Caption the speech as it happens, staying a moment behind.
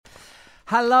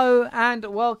Hello and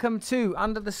welcome to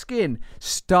Under the Skin,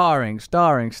 starring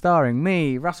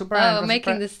me, Russell Brand. Oh, I'm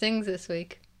making the stings this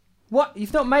week. What?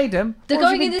 You've not made them? They're What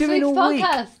going have you in been this doing week's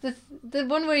all podcast. week? The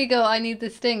one where you go, I need the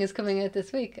sting, is coming out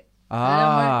this week. So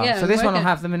I'm this one will working.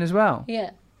 have them in as well. Yeah.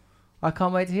 I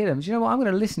can't wait to hear them. Do you know what? I'm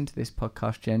going to listen to this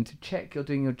podcast, Jen, to check you're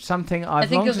doing something I I've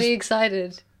think long you'll be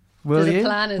excited. Will There's you? a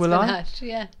plan has Will been I? hatched.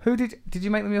 Yeah. Who did you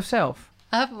make them yourself?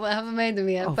 I haven't made them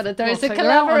yet, Oh, but for there's God's a sake,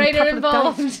 they're out on a collaborator couple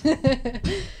of involved.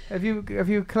 Have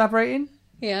you collaborating?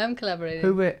 Yeah, I'm collaborating.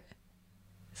 Who with?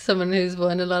 Someone who's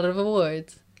won a lot of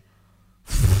awards.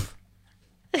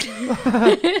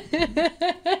 Have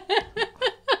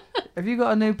you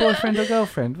got a new boyfriend or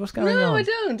girlfriend? What's going on? No, I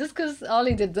don't. Just because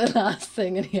Ollie did the last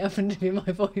thing and he happened to be my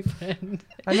boyfriend.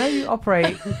 I know you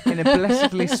operate in a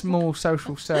blessedly small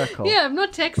social circle. Yeah, I'm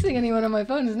not texting anyone on my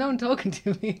phone. There's no one talking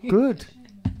to me. Good.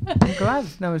 I'm glad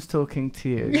no one's talking to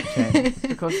you, Jen.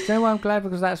 Because you know why I'm glad?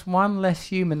 Because that's one less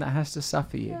human that has to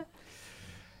suffer you.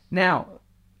 Now,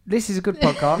 this is a good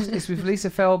podcast. It's with Lisa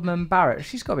Felman Barrett.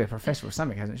 She's got to be a professor or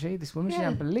something, hasn't she? This woman, she's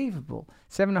unbelievable.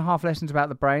 7.5 Lessons About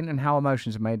the Brain and How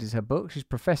Emotions Are Made is her book. She's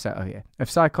professor of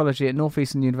psychology at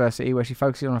Northeastern University, where she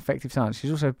focuses on effective science.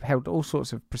 She's also held all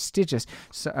sorts of prestigious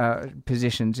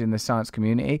positions in the science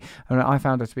community, and I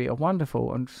found her to be a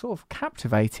wonderful and sort of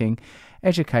captivating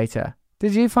educator.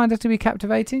 Did you find her to be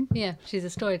captivating? Yeah, she's a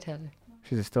storyteller.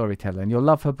 She's a storyteller, and you'll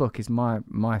love her book is my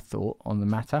thought on the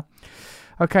matter.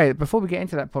 Okay, before we get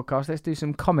into that podcast, let's do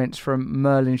some comments from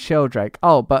Merlin Sheldrake.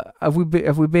 Oh, but have we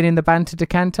been in the banter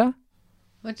decanter?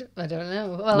 I don't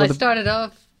know. Well, I started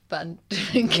off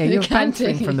bantering. Yeah, you're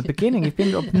bantering from the beginning. You've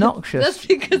been obnoxious. That's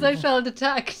because I felt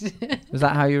attacked. Is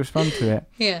that how you respond to it?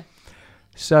 Yeah.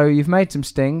 So you've made some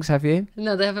stings, have you?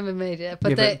 No, they haven't been made yet.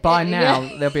 But by now,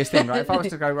 there'll be a sting, right? If I was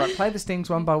to go, right, play the stings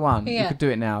one by one, you Yeah. could do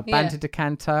it now. Yeah. Banter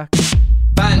decanter.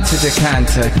 Banter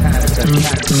decanter.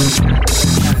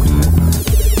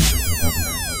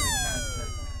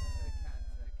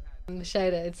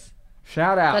 Shout outs.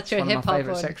 Shout out. That's your one of hip my hop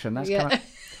favourite one. section. That's Yeah.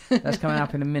 That's coming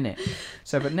up in a minute.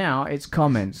 So, but now it's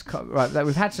comments. Right,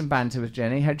 we've had some banter with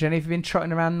Jenny. Jenny, have you been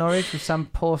trotting around Norwich with some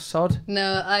poor sod?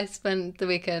 No, I spent the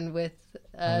weekend with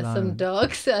Alone. some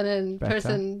dogs and then Better.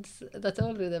 persons that's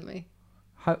older than me.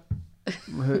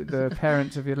 The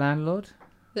parents of your landlord?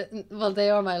 Well, they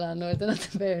are my landlord. They're not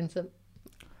the parents of...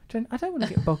 Jen, I don't want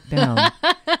to get bogged down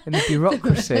in the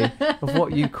bureaucracy of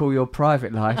what you call your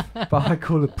private life, but I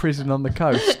call a prison on the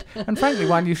coast. And frankly,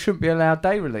 one you shouldn't be allowed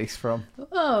day release from.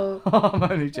 Oh. I'm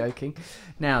only joking.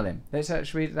 Now then, let's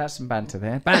actually, that's some banter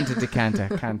there. Banter decanter,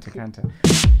 canter.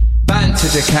 Banter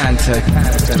decanter,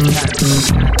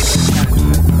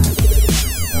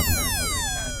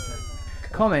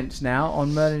 Comments now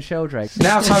on Merlin Sheldrake.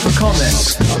 Now time for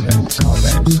comments.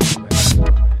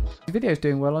 The video's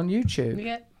doing well on YouTube.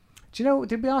 Yeah. Do you know,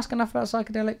 did we ask enough about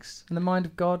psychedelics and the mind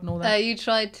of God and all that? You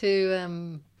tried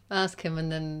to ask him and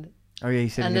then... Oh yeah, he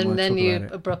said And he didn't then want to you talk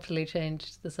about it. abruptly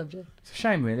changed the subject. It's a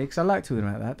shame really, because I like talking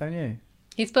about that, don't you?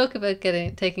 He spoke about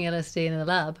taking LSD in a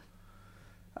lab.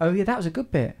 Oh yeah, that was a good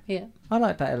bit. Yeah. I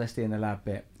like that LSD in the lab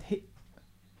bit.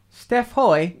 Steph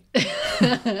Hoy.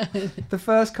 The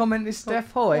first comment is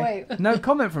Steph Hoy. Wait. No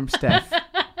comment from Steph.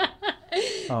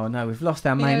 Oh no, we've lost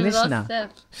our main we've listener.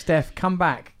 lost Steph, come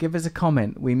back. Give us a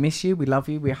comment. We miss you. We love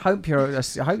you. I hope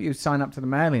you sign up to the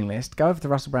mailing list. Go over to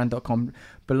russellbrand.com.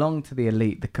 Belong to the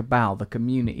elite, the cabal, the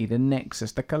community, the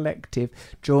nexus, the collective.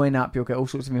 Join up. You'll get all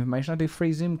sorts of information. I do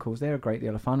free Zoom calls. They're a great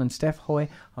deal of fun. And Steph Hoy,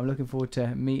 I'm looking forward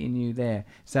to meeting you there.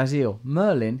 Zazil,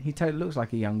 Merlin, he totally looks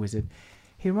like a young wizard.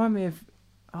 He reminded me of...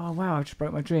 Oh wow, I just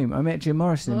broke my dream. I met Jim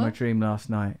Morrison in my dream last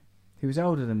night. He was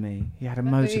older than me. He had a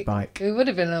motorbike. He would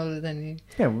have been older than you.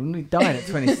 Yeah, well, he died at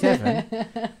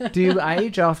 27. Do you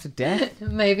age after death?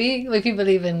 Maybe, if you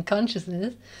believe in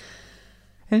consciousness.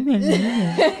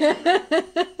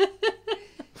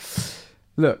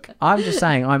 Look, I'm just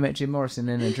saying I met Jim Morrison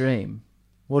in a dream.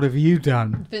 What have you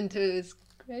done? Been to his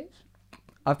grave?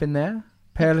 I've been there.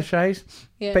 Pair of shades.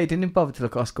 Yeah. But you didn't bother to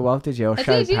look at Oscar Wilde, did you? Or I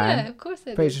Chopin? did, yeah, of course I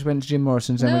did. But you just went to Jim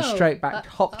Morrison's and went straight back,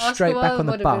 hopped Oscar straight back Wilde on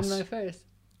the would have bus. been my first.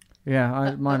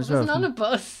 Yeah, mine as well. I wasn't on a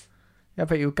bus. Yeah,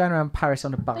 but you were going around Paris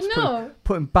on a bus, No.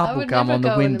 putting I bubble would gum never on the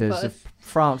go on a windows bus. of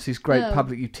France's great No.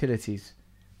 public utilities.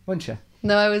 Weren't you?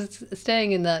 No, I was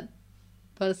staying in that,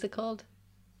 what is it called?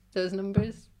 Those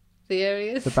numbers? The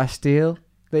areas? The Bastille?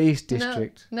 The East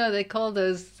District? No, they call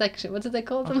those section. What did they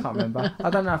call I them? can't remember.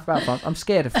 I don't know enough about France. I'm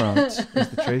scared of France, is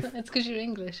the truth. It's because you're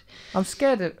English. I'm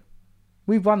scared of...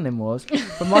 We won them wars.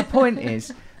 But my point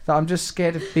is that I'm just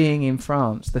scared of being in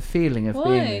France. The feeling of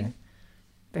being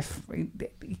there.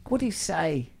 What do you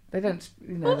say? They don't...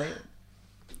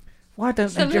 Why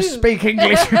don't they just speak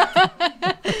English?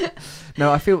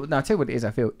 No, I feel. No, I tell you what it is.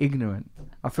 I feel ignorant.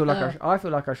 I feel like I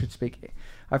feel like I should speak.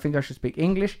 I think I should speak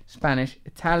English, Spanish,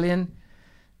 Italian,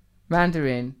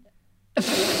 Mandarin,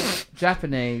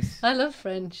 Japanese. I love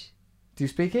French. Do you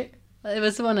speak it? It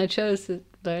was the one I chose to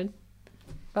learn.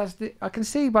 I can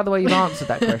see by the way you've answered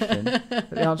that question that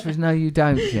the answer is no, you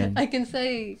don't, Jen. I can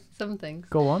say some things.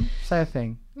 Go on, say a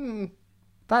thing. Hmm.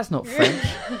 That's not French.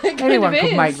 Anyone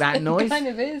could make that noise. It kind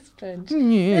of is French.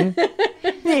 Yeah.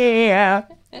 Yeah.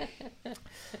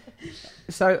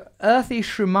 So, Earthy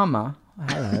Shrumama.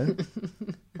 Hello.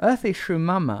 Earthy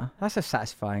Shrumama. That's a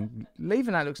satisfying.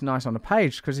 Even that looks nice on the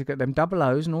page because you've got them double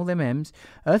O's and all them M's.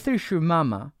 Earthy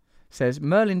Shrumama says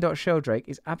Merlin.Sheldrake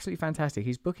is absolutely fantastic.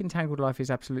 His book Entangled Life is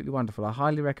absolutely wonderful. I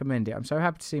highly recommend it. I'm so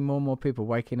happy to see more and more people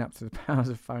waking up to the powers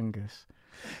of fungus.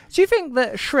 Do you think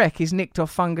that Shrek is nicked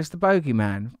off Fungus the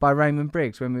Bogeyman by Raymond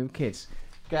Briggs when we were kids?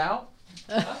 Gal?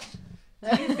 Do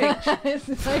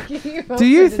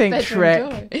you think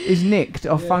Shrek is nicked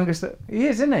off Fungus the... He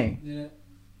is, isn't he? Yeah.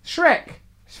 Shrek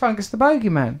is Fungus the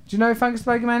Bogeyman. Do you know who Fungus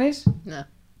the Bogeyman is? No.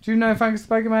 Do you know who Fungus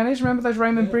the Bogeyman is? Remember those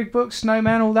Raymond Briggs books?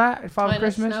 Snowman, all that? Father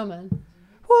Christmas? Snowman.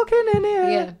 Walking in here.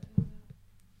 Yeah.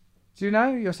 Do you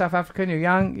know? You're South African, you're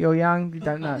young, you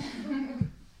don't know.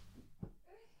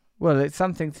 Well, it's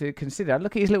something to consider.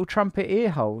 Look at his little trumpet ear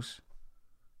holes.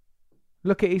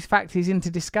 Look at his fact he's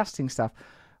into disgusting stuff.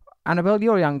 Annabelle,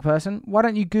 you're a young person. Why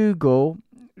don't you Google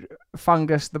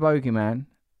Fungus the Bogeyman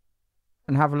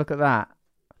and have a look at that?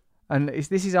 And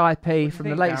this is IP from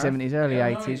the late 70s, early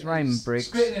 80s. Raymond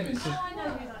Briggs.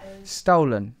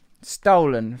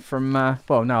 Stolen from...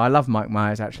 well, no, I love Mike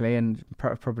Myers, actually, and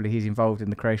probably he's involved in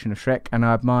the creation of Shrek, and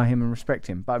I admire him and respect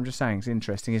him. But I'm just saying, it's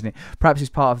interesting, isn't it? Perhaps it's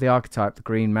part of the archetype, the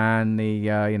green man, the,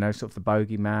 sort of the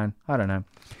bogey man. I don't know.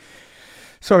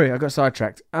 Sorry, I got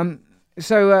sidetracked.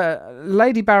 So,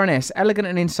 Lady Baroness, elegant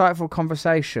and insightful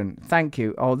conversation. Thank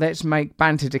you. Oh, let's make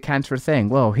banter decanter a thing.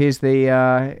 Well, here's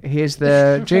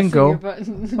the jingle.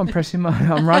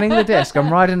 I'm running the desk.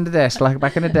 I'm riding the desk like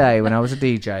back in the day when I was a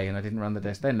DJ and I didn't run the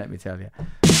desk. Then let me tell you.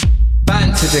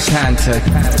 Banter decanter.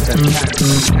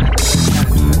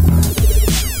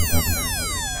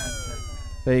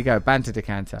 There you go, banter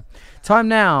decanter. Time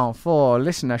now for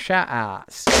listener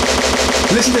shout-outs.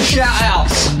 Listener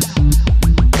shout-outs.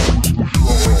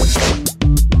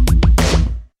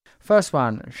 First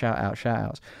one,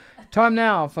 shout-outs. Time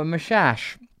now for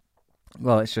Mishash.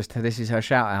 Well, this is her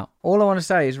shout-out. All I want to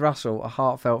say is, Russell, a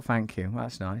heartfelt thank you.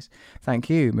 That's nice.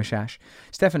 Thank you, Mishash.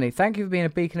 Stephanie, thank you for being a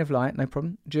beacon of light, no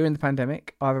problem. During the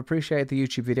pandemic, I've appreciated the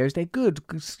YouTube videos. They're good.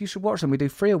 You should watch them. We do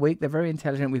 3 a week. They're very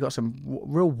intelligent. We've got some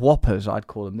real whoppers, I'd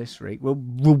call them this week. Real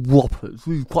whoppers.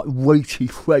 Quite weighty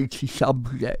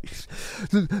subjects.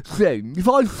 Then, if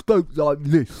I spoke like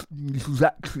this was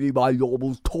actually my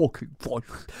normal talking voice,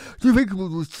 do you think it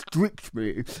would restrict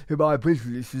me in my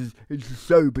business as a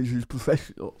show business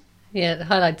professional? Yeah, it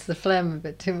highlights the phlegm a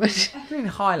bit too much. I mean,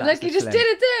 highlights. Like you just did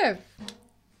it there,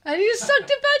 and you sucked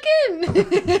it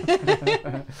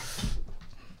back in.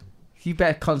 You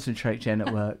better concentrate, Jen,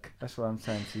 at work. That's what I'm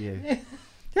saying to you. Yeah,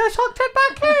 I sucked it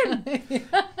back in.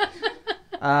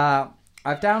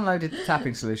 I've downloaded the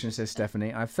tapping solution, says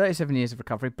Stephanie. I have 37 years of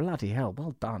recovery. Bloody hell,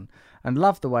 well done. And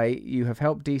love the way you have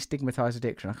helped destigmatise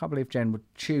addiction. I can't believe Jen would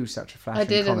choose such a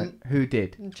flashing comment. Who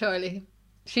did? Charlie.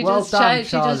 She well does done,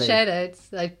 she does shout outs,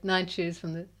 like 9 shoes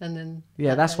from the, and then...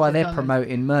 Yeah, that's why they're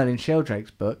promoting Merlin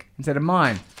Sheldrake's book instead of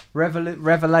mine.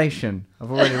 Revelation. I've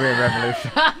already read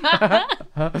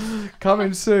Revolution.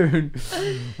 Coming soon.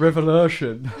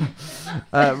 Revolution.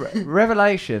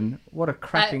 Revelation. What a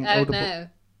cracking audible...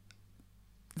 Now.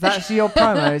 That's your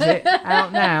promo, is it?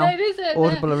 Out now. It is out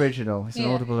Audible now. original. It's an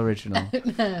Audible original.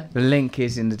 No. The link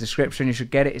is in the description. You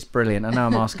should get it. It's brilliant. I know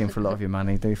I'm asking for a lot of your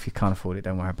money. If you can't afford it,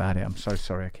 don't worry about it. I'm so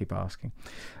sorry. I keep asking.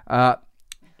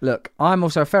 Look, I'm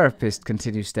also a therapist,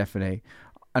 continues Stephanie.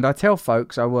 And I tell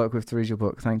folks I work with to read your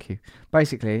book. Thank you.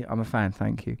 Basically, I'm a fan.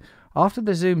 Thank you. After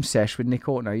the Zoom sesh with Nick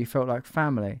Ortner, you felt like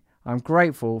family. I'm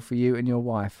grateful for you and your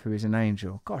wife, who is an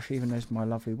angel. Gosh, even as my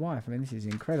lovely wife. I mean, this is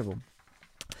incredible.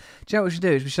 Do you know what we should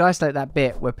do? Is we should isolate that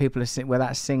bit where people are where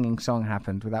that singing song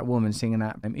happened, with that woman singing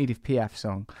that Edith Piaf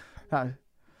song. That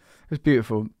was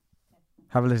beautiful.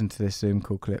 Have a listen to this Zoom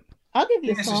call clip. I'll give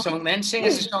you Sing us a song then. Sing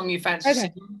us a song you fancy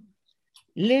singing.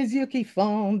 Les yeux qui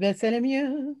font baisser les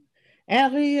mieux, un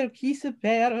rire qui se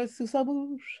perd sous sa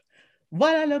bouche.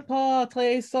 Voilà le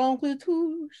portrait sans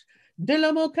retouche de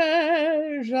l'homme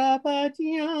auquel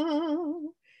j'appartiens.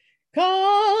 Quand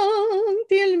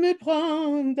il me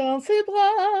prend dans ses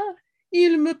bras,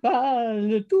 il me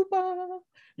parle tout bas.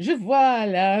 Je vois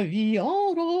la vie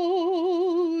en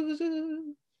rose.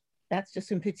 That's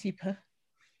just un petit peu.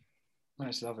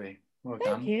 That's lovely. Well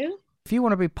Thank done. you. If you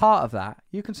want to be part of that,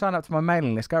 you can sign up to my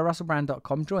mailing list. Go to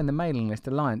russellbrand.com, join the mailing list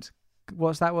alliance.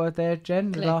 What's that word there,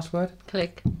 Jen? Click. The last word?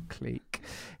 Click.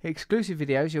 Exclusive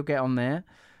videos you'll get on there.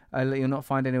 You'll not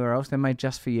find anywhere else. They're made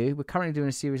just for you. We're currently doing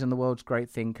a series on the world's great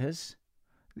thinkers.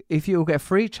 If you'll get a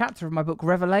free chapter of my book,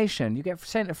 Revelation, you get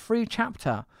sent a free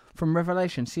chapter from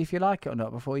Revelation. See if you like it or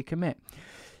not before you commit.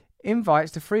 Invites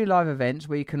to free live events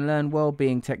where you can learn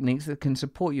well-being techniques that can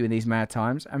support you in these mad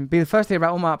times and be the first to hear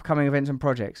about all my upcoming events and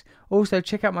projects. Also,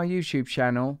 check out my YouTube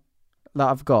channel that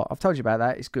I've got. I've told you about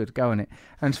that. It's good. Go on it.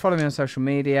 And follow me on social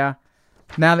media.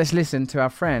 Now let's listen to our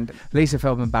friend, Lisa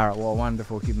Feldman Barrett. What a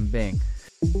wonderful human being.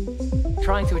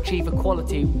 Trying to achieve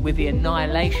equality with the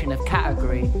annihilation of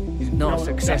category is not a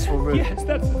successful route. Yes,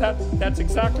 that's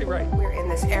exactly right. We're in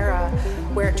this era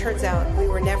where it turns out we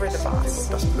were never the boss.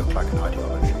 It doesn't look like an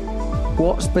ideology.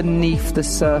 What's beneath the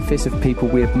surface of people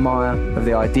we admire, of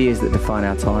the ideas that define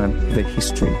our time, the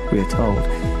history we are told?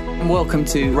 Welcome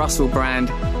to Russell Brand.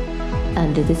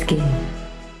 Under the Skin.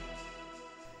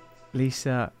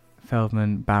 Lisa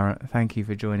Feldman Barrett, thank you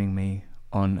for joining me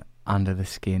on Under the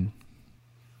Skin.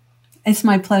 It's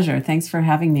my pleasure. Thanks for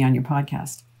having me on your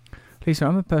podcast. Lisa,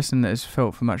 I'm a person that has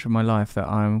felt for much of my life that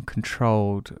I'm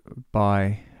controlled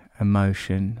by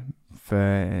emotion,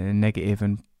 for negative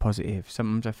and positive.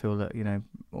 Sometimes I feel that,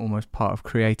 almost part of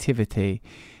creativity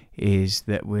is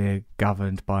that we're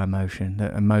governed by emotion,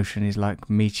 that emotion is like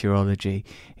meteorology.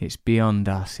 It's beyond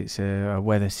us. It's a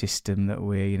weather system that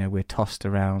we're tossed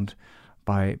around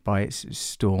by its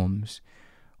storms.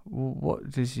 What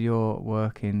does your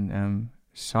work in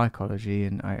psychology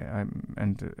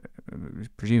and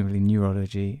presumably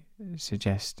neurology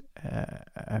suggest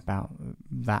about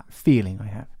that feeling I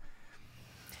have?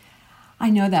 I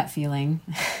know that feeling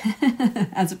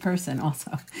as a person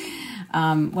also.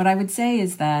 What I would say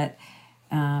is that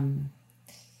in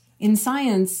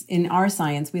our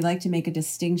science, we like to make a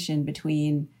distinction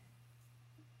between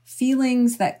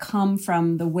feelings that come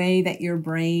from the way that your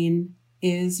brain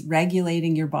is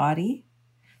regulating your body.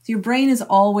 So your brain is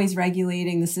always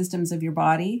regulating the systems of your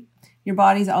body. Your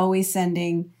body's always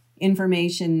sending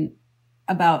information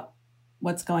about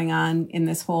what's going on in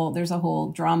there's a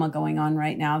whole drama going on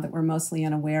right now that we're mostly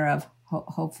unaware of,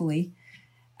 hopefully.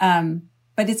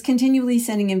 But it's continually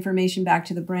sending information back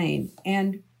to the brain.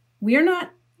 And we're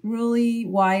not really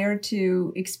wired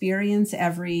to experience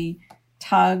every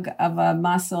tug of a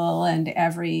muscle and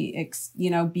every,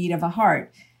 beat of a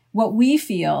heart. What we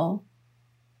feel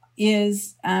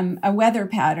is a weather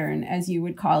pattern, as you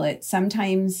would call it,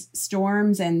 sometimes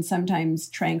storms and sometimes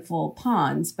tranquil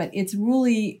ponds, but it's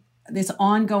really this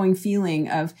ongoing feeling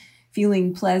of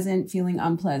feeling pleasant, feeling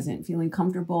unpleasant, feeling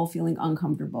comfortable, feeling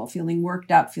uncomfortable, feeling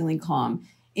worked up, feeling calm.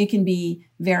 It can be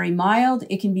very mild.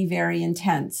 It can be very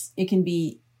intense. It can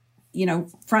be,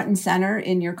 front and center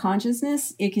in your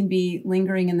consciousness. It can be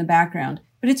lingering in the background,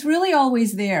 but it's really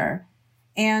always there.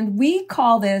 And we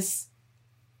call this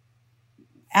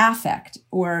affect,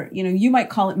 or, you might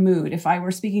call it mood. If I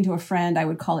were speaking to a friend, I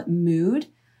would call it mood.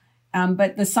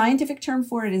 But the scientific term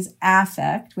for it is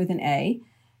affect with an A.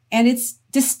 And it's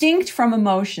distinct from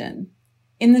emotion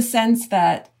in the sense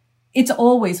that it's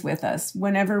always with us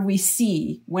whenever we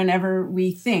see, whenever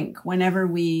we think, whenever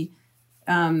we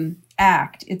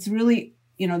act. It's really,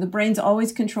 the brain's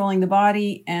always controlling the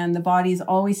body and the body is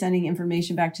always sending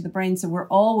information back to the brain. So we're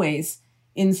always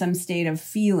in some state of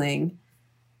feeling.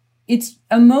 Its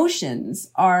emotions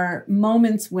are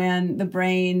moments when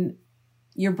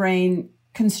your brain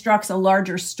constructs a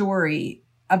larger story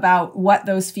about what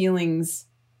those feelings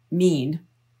mean.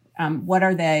 What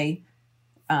are they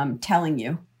telling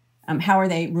you? How are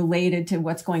they related to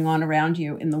what's going on around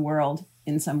you in the world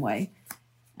in some way?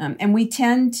 And we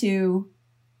tend to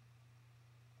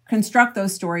construct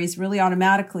those stories really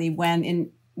automatically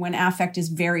when affect is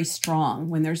very strong,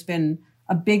 when there's been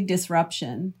a big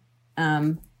disruption,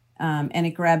 and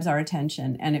it grabs our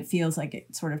attention and it feels like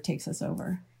it sort of takes us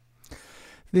over.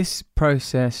 This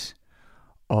process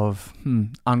of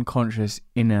unconscious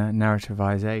inner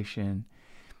narrativization,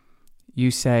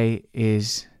 you say,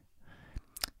 is...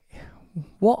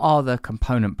 What are the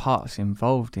component parts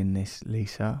involved in this,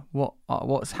 Lisa?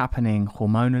 What's happening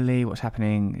hormonally, what's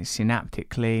happening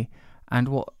synaptically, and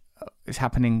what is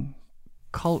happening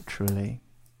culturally?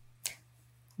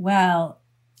 Well,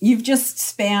 you've just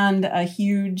spanned a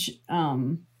huge,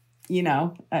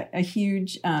 a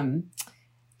huge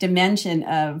dimension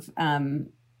of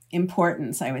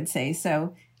importance, I would say.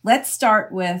 So let's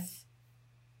start with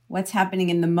what's happening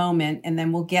in the moment, and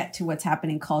then we'll get to what's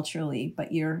happening culturally.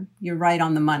 But you're right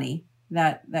on the money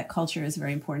that culture is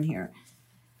very important here.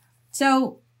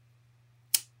 So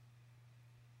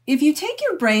if you take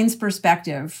your brain's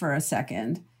perspective for a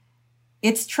second,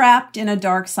 it's trapped in a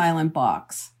dark, silent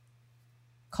box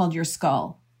called your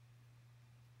skull.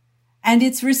 And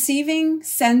it's receiving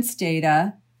sense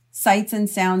data, sights and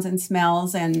sounds and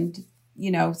smells and,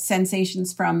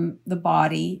 sensations from the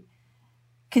body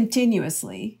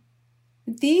continuously.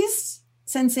 These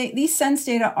sense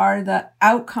data are the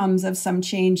outcomes of some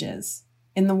changes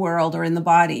in the world or in the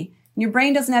body. And your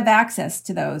brain doesn't have access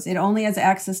to those. It only has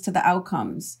access to the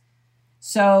outcomes.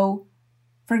 So,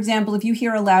 for example, if you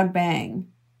hear a loud bang,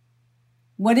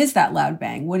 what is that loud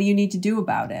bang? What do you need to do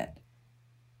about it?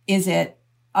 Is it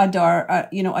a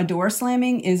door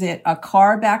slamming? Is it a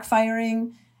car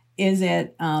backfiring? Is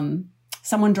it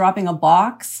someone dropping a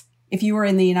box? If you were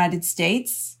in the United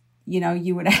States,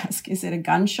 you would ask, is it a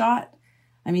gunshot?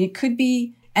 I mean, it could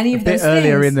be any of those things.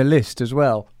 Earlier in the list as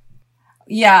well.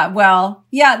 Yeah, well,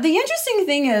 yeah. The interesting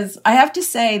thing is, I have to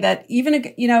say that even,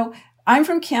 I'm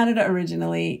from Canada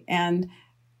originally, and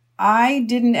I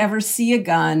didn't ever see a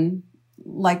gun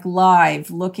like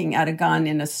live, looking at a gun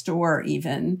in a store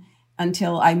even,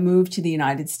 until I moved to the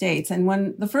United States. And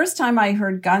when the first time I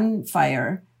heard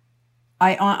gunfire,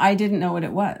 I didn't know what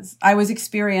it was. I was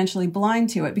experientially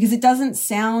blind to it because it doesn't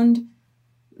sound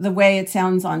the way it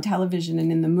sounds on television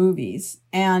and in the movies.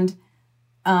 And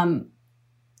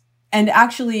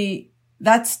actually,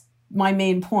 that's my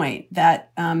main point,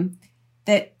 that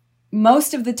that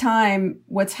most of the time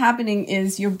what's happening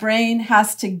is your brain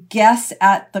has to guess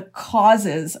at the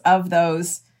causes of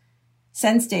those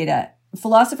sense data.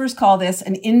 Philosophers call this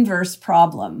an inverse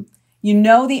problem. You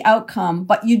know the outcome,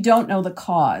 but you don't know the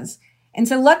cause. And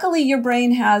so luckily your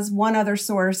brain has one other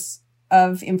source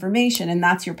of information, and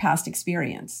that's your past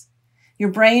experience. Your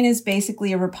brain is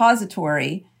basically a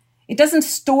repository. It doesn't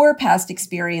store past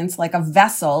experience like a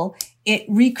vessel. It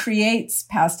recreates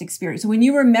past experience. So when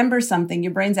you remember something,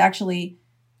 your brain's actually,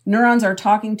 neurons are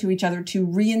talking to each other to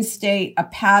reinstate a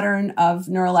pattern of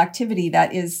neural activity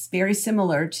that is very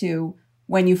similar to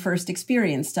when you first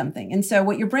experienced something. And so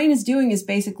what your brain is doing is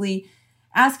basically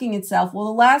asking itself, well,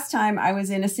 the last time I was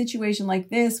in a situation like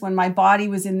this, when my body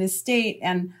was in this state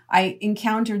and I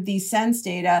encountered these sense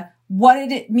data, what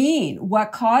did it mean?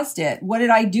 What caused it? What did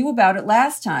I do about it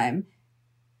last time?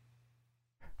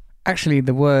 Actually,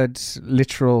 the word's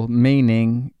literal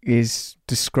meaning is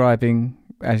describing,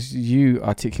 as you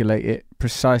articulate it,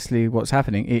 precisely what's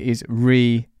happening. It is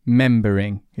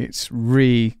remembering. It's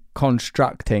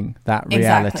reconstructing that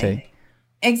reality.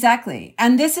 Exactly.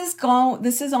 And this is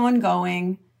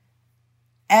ongoing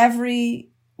every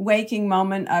waking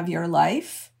moment of your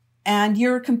life, and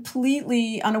you're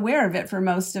completely unaware of it for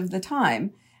most of the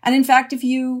time. And in fact, if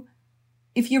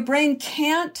your brain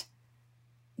can't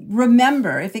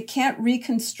remember, if it can't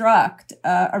reconstruct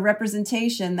a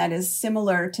representation that is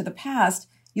similar to the past,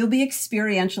 you'll be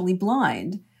experientially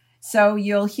blind. So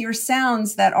you'll hear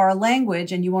sounds that are a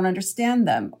language and you won't understand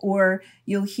them, or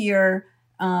you'll hear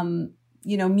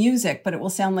music, but it will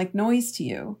sound like noise to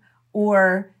you.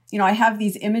 Or, I have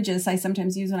these images I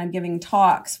sometimes use when I'm giving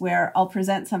talks where I'll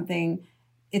present something.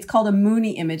 It's called a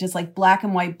Mooney image. It's like black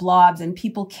and white blobs, and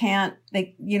people they're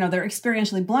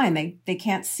experientially blind. They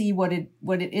can't see what it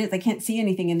is. They can't see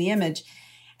anything in the image.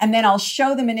 And then I'll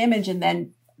show them an image, and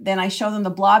then I show them the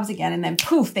blobs again, and then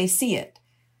poof, they see it.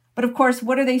 But of course,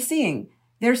 what are they seeing?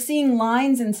 They're seeing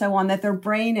lines and so on that their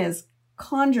brain is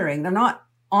conjuring. They're not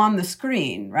on the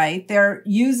screen, right? They're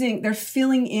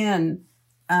filling in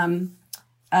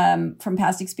from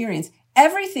past experience.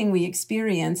 Everything we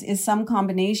experience is some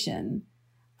combination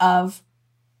of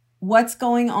what's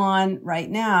going on right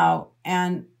now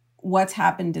and what's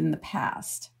happened in the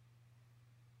past.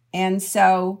 And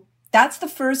so that's the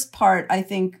first part, I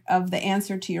think, of the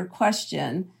answer to your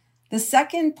question. The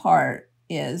second part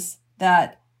is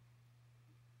that,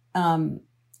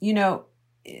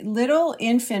 little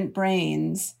infant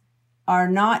brains are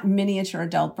not miniature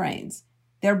adult brains.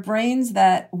 They're brains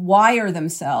that wire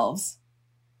themselves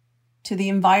to the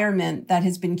environment that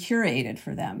has been curated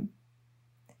for them.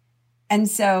 And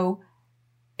so,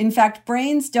 in fact,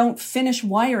 brains don't finish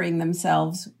wiring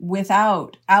themselves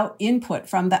without input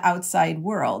from the outside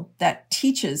world that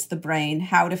teaches the brain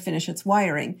how to finish its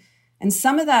wiring. And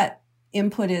some of that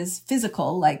input is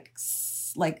physical, like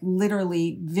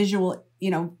literally visual,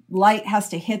 light has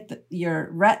to hit your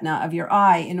retina of your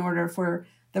eye in order for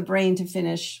the brain to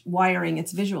finish wiring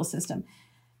its visual system.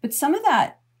 But some of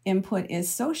that input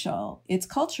is social, it's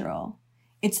cultural.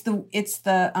 It's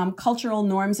the cultural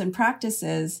norms and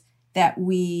practices that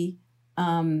we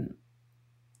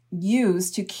use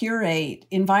to curate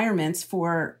environments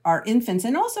for our infants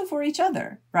and also for each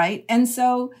other, right? And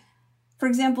so, for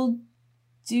example,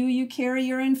 Do you carry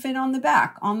your infant on the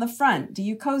back, on the front? Do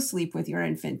you co-sleep with your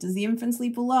infant? Does the infant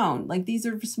sleep alone? Like, these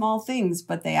are small things,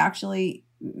 but they actually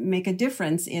make a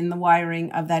difference in the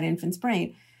wiring of that infant's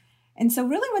brain. And so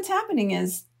really what's happening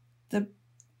is the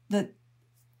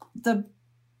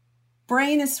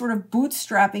brain is sort of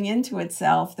bootstrapping into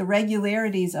itself the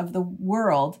regularities of the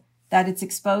world that it's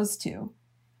exposed to.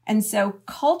 And so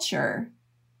culture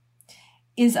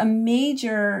is a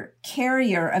major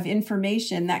carrier of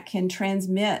information that can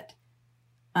transmit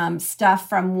stuff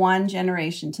from one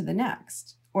generation to the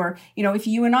next. Or, if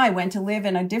you and I went to live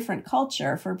in a different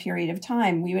culture for a period of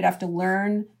time, we would have to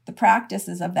learn the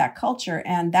practices of that culture.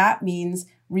 And that means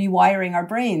rewiring our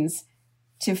brains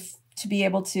to be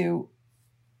able to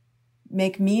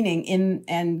make meaning in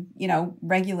and,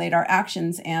 regulate our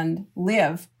actions and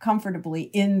live comfortably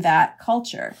in that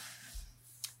culture.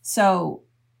 So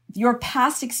your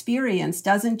past experience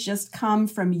doesn't just come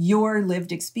from your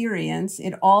lived experience.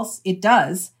 It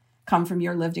does come from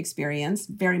your lived experience,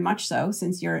 very much so,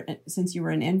 since you were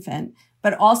an infant,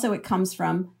 but also it comes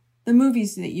from the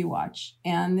movies that you watch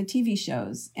and the TV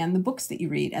shows and the books that you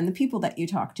read and the people that you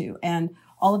talk to. And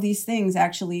all of these things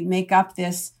actually make up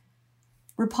this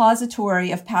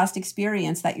repository of past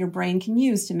experience that your brain can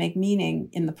use to make meaning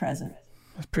in the present.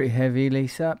 That's pretty heavy,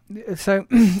 Lisa. So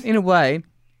in a way,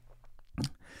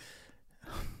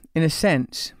 in a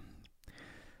sense,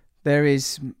 there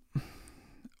is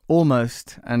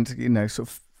almost, and sort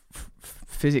of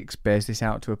physics bears this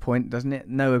out to a point, doesn't it?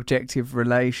 No objective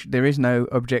relation. There is no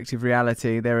objective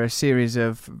reality. There are a series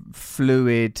of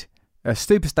a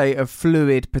super state of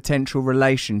fluid potential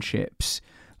relationships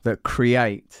that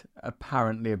create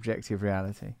apparently objective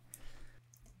reality.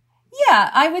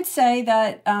 Yeah, I would say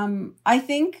that I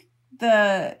think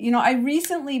I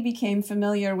recently became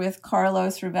familiar with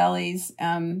Carlos Rovelli's.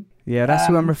 Yeah, that's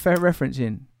who I'm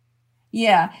referencing.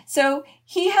 Yeah, so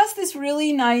he has this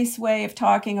really nice way of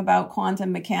talking about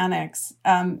quantum mechanics,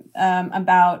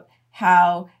 about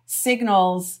how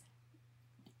signals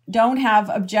don't have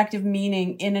objective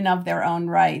meaning in and of their own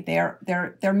right.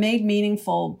 They're made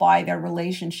meaningful by their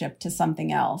relationship to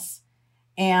something else,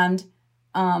 and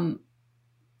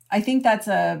I think that's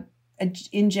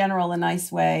in general a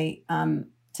nice way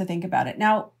to think about it.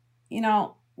 Now,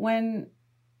 when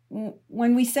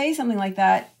we say something like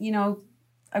that,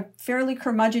 a fairly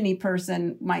curmudgeon-y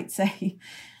person might say,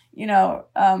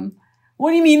 what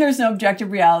do you mean there's no objective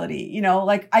reality?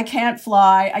 Like, I can't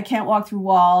fly, I can't walk through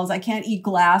walls, I can't eat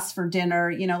glass for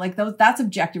dinner, that's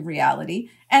objective reality.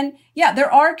 And yeah, there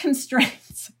are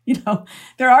constraints,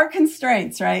 there are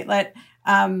constraints, right? But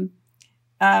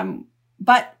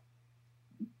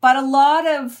a lot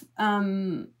of,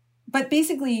 but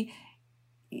basically,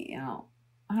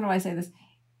 how do I say this?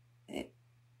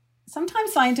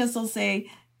 Sometimes scientists will say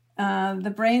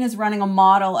the brain is running a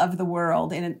model of the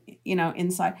world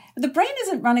inside. But the brain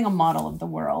isn't running a model of the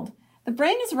world. The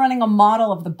brain is running a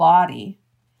model of the body,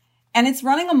 and it's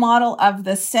running a model of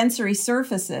the sensory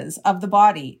surfaces of the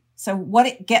body. So what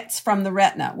it gets from the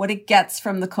retina, what it gets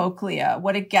from the cochlea,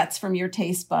 what it gets from your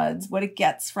taste buds, what it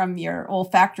gets from your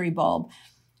olfactory bulb,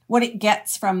 what it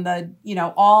gets from the,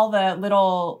 all the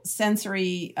little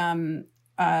sensory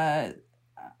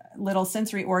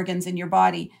organs in your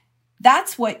body.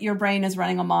 That's what your brain is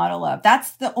running a model of.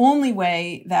 That's the only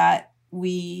way that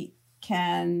we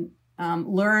can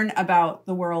learn about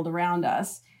the world around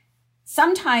us.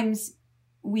 Sometimes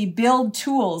we build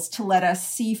tools to let us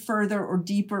see further or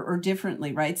deeper or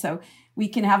differently, right? So we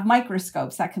can have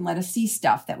microscopes that can let us see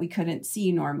stuff that we couldn't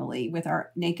see normally with our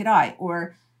naked eye,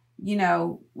 or,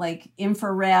 like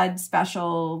infrared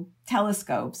special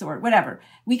telescopes or whatever.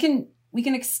 We can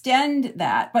extend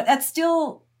that, but that's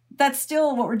still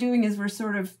what we're doing is we're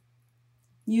sort of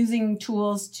using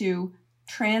tools to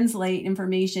translate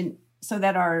information so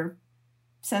that our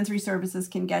sensory services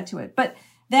can get to it. But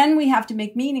then we have to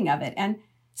make meaning of it. And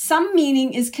some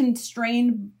meaning is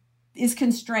constrained. It's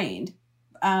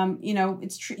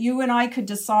true. You and I could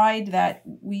decide that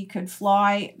we could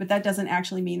fly, but that doesn't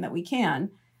actually mean that we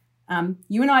can.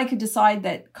 You and I could decide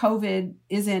that COVID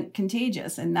isn't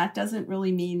contagious, and that doesn't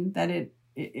really mean that it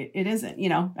isn't.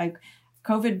 Like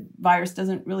COVID virus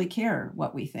doesn't really care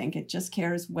what we think. It just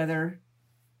cares whether,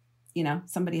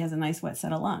 somebody has a nice wet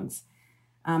set of lungs.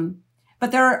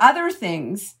 But there are other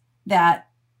things that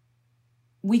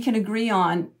we can agree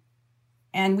on,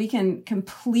 and we can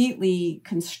completely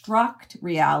construct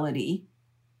reality,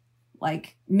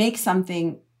 like make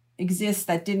something exist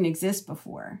that didn't exist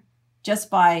before, just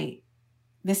by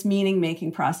this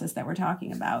meaning-making process that we're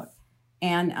talking about.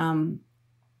 And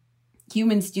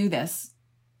humans do this.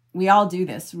 We all do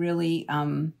this really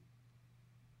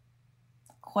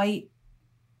quite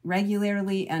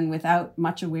regularly and without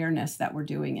much awareness that we're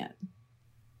doing it.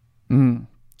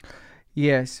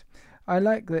 Yes. I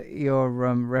like that your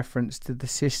reference to the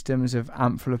systems of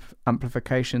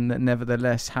amplification that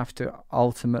nevertheless have to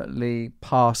ultimately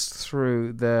pass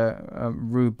through the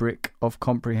rubric of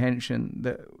comprehension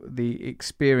that the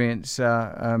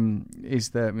experiencer is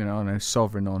the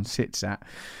sovereign on, sits at.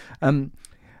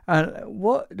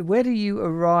 Where do you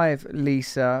arrive,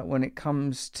 Lisa, when it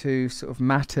comes to sort of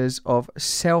matters of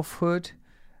selfhood,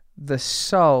 the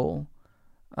soul,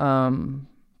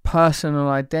 personal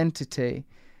identity,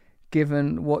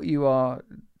 given what you are,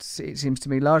 it seems to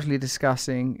me, largely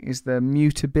discussing is the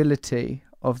mutability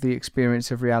of the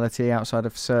experience of reality outside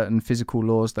of certain physical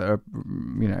laws that are,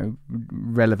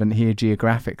 relevant here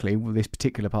geographically with this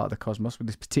particular part of the cosmos, with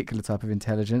this particular type of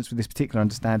intelligence, with this particular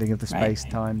understanding of the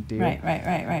space-time deal.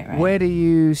 Right. Where do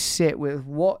you sit with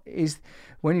what is,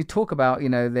 when you talk about,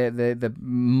 the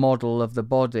model of the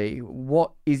body,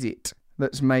 what is it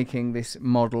that's making this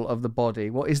model of the body?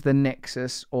 What is the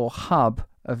nexus or hub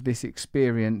of this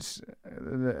experience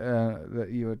that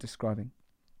you are describing?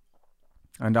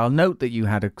 And I'll note that you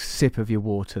had a sip of your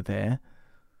water there.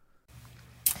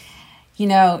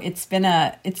 It's been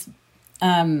an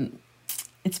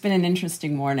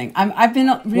interesting morning. I've been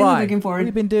really looking forward. What have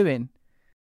you been doing?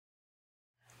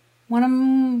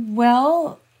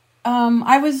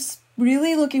 I was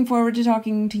really looking forward to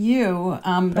talking to you.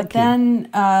 Then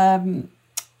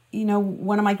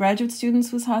one of my graduate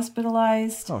students was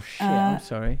hospitalized. Oh shit! I'm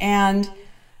sorry. And so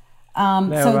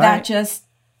right? that just,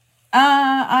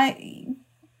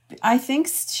 I think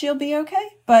she'll be okay,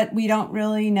 but we don't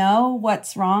really know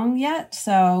what's wrong yet.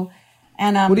 So,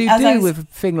 and what do you do with a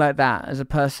thing like that as a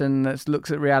person that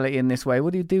looks at reality in this way?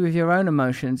 What do you do with your own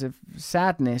emotions of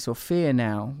sadness or fear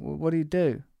now? What do you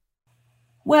do?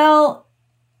 Well,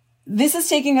 this is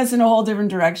taking us in a whole different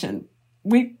direction.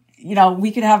 I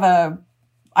could have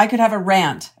a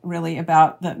rant really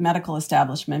about the medical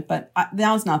establishment, but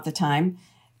now's not the time.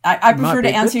 I prefer to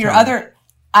answer your other.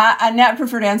 I now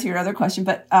prefer to answer your other question,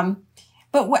 but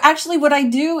actually, what I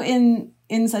do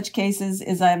in such cases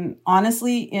is I'm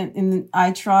honestly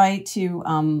I try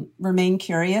to remain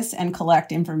curious and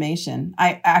collect information.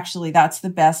 That's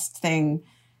the best thing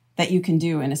that you can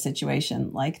do in a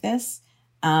situation like this.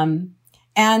 And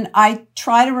I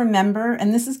try to remember,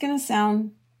 and this is going to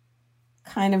sound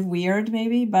kind of weird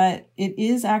maybe, but it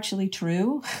is actually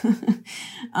true.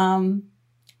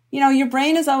 Your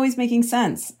brain is always making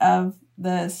sense of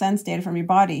the sense data from your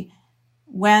body.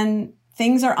 When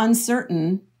things are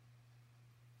uncertain,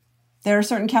 there are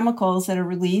certain chemicals that are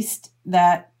released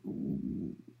that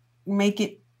make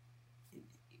it,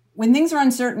 when things are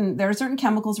uncertain, there are certain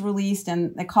chemicals released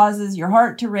and that causes your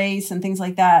heart to race and things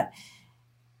like that,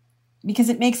 because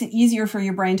it makes it easier for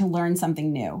your brain to learn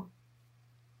something new.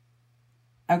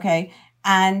 Okay.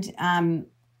 And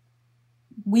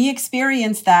we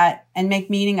experience that and make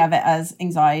meaning of it as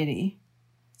anxiety.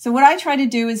 So what I try to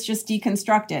do is just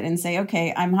deconstruct it and say,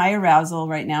 okay, I'm high arousal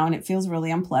right now and it feels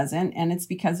really unpleasant. And it's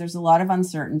because there's a lot of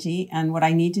uncertainty. And what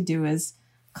I need to do is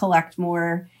collect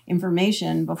more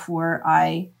information before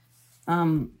I,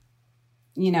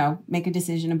 make a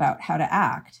decision about how to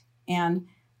act. And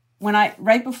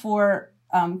right before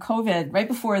COVID, right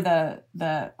before the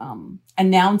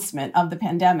announcement of the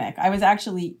pandemic, I was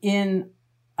actually in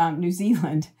New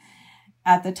Zealand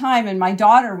at the time, and my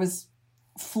daughter was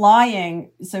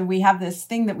flying. So we have this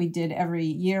thing that we did every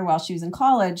year while she was in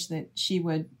college, that she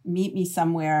would meet me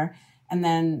somewhere, and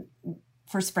then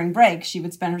for spring break, she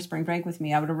would spend her spring break with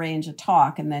me. I would arrange a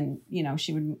talk, and then,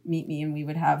 she would meet me and we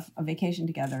would have a vacation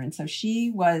together. And so she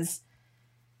was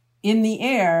in the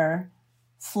air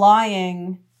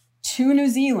flying to New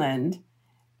Zealand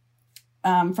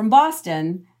from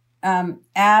Boston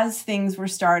as things were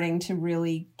starting to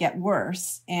really get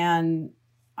worse. And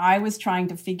I was trying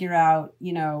to figure out,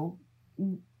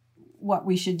 what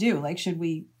we should do. Like, should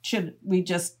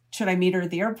I meet her at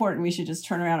the airport and we should just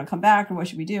turn around and come back, or what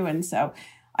should we do? And so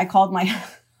I called my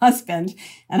husband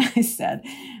and I said,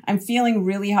 I'm feeling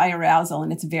really high arousal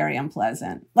and it's very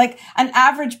unpleasant. Like an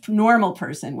average normal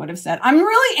person would have said, I'm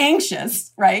really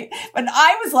anxious, right? But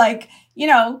I was like,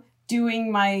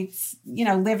 doing my,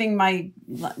 living my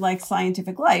like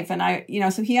scientific life. And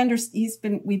so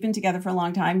we've been together for a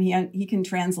long time. He can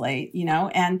translate,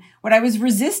 and what I was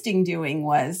resisting doing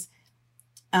was,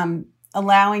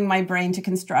 allowing my brain to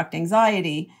construct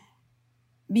anxiety,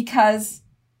 because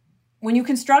when you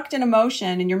construct an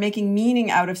emotion and you're making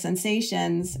meaning out of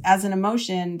sensations as an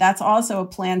emotion, that's also a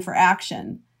plan for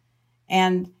action.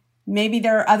 And maybe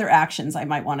there are other actions I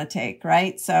might want to take,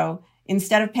 right? So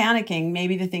instead of panicking,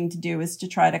 maybe the thing to do is to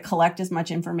try to collect as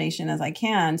much information as I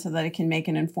can so that I can make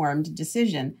an informed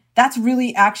decision. That's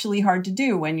really actually hard to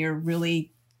do when you're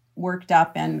really worked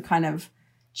up and kind of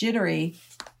jittery.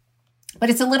 But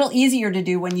it's a little easier to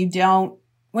do when you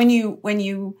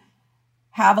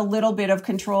have a little bit of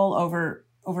control over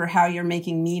how you're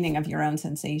making meaning of your own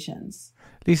sensations.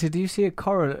 Lisa, do you see a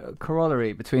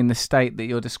corollary between the state that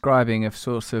you're describing of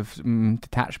sort of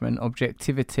detachment,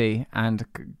 objectivity, and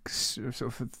sort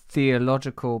of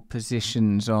theological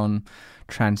positions on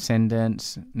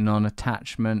transcendence,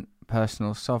 non-attachment,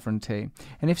 personal sovereignty?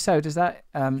 And if so, does that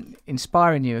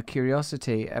inspire in you a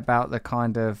curiosity about the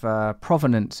kind of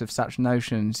provenance of such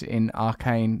notions in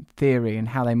arcane theory and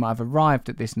how they might have arrived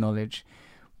at this knowledge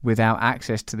without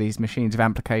access to these machines of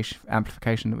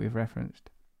amplification that we've referenced?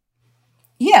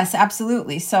 Yes,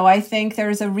 absolutely. So I think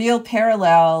there's a real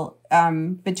parallel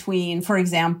between, for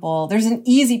example, there's an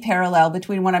easy parallel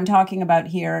between what I'm talking about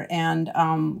here and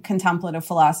contemplative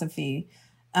philosophy.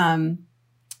 And,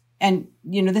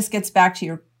 this gets back to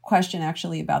your question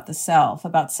actually about the self,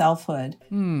 about selfhood.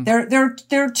 There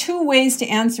are two ways to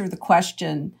answer the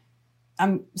question.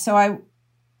 So I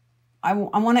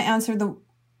want to answer the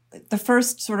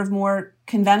first sort of more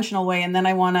conventional way, and then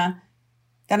I want to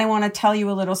tell you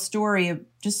a little story of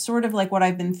just sort of like what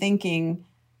I've been thinking,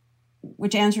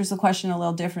 which answers the question a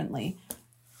little differently.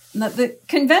 The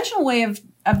conventional way of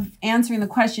answering the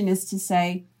question is to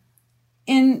say,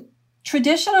 in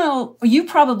traditional, you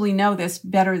probably know this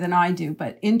better than I do,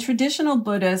 but in traditional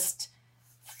Buddhist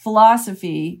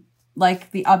philosophy,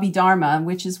 like the Abhidharma,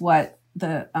 which is what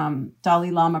the Dalai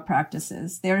Lama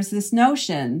practices, there's this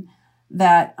notion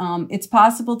that it's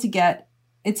possible to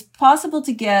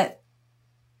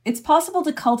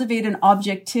cultivate an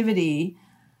objectivity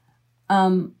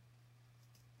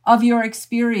of your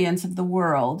experience of the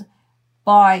world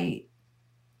by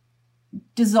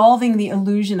dissolving the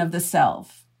illusion of the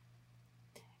self.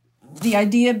 The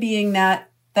idea being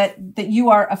that you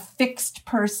are a fixed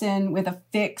person with a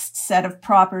fixed set of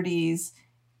properties.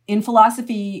 In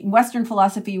philosophy, Western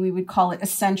philosophy, we would call it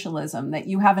essentialism, that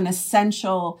you have a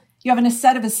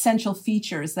set of essential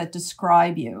features that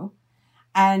describe you.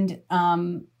 And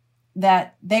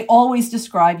that they always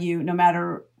describe you no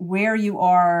matter where you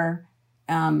are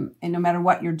and no matter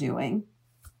what you're doing.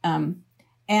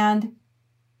 And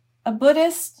a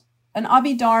Buddhist, an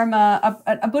Abhidharma,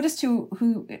 a Buddhist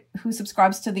who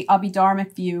subscribes to the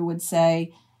Abhidharmic view would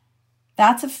say,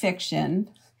 that's a fiction.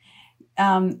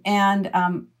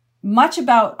 Much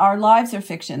about our lives are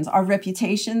fictions. Our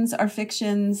reputations are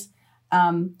fictions.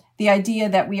 The idea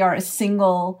that we are a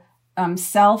single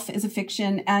self is a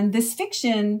fiction. And this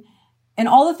fiction and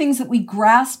all the things that we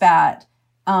grasp at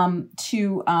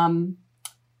to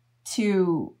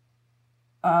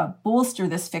bolster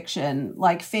this fiction,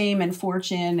 like fame and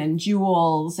fortune and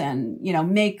jewels and,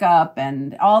 makeup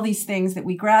and all these things that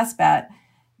we grasp at,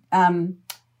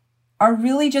 are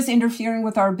really just interfering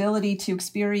with our ability to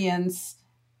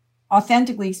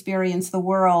authentically experience the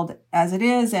world as it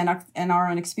is and our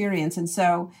own experience. And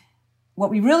so what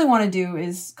we really want to do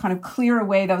is kind of clear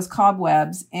away those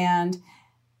cobwebs and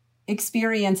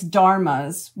experience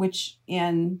dharmas, which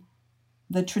in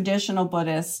the traditional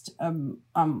Buddhist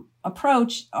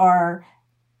approach are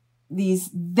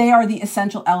the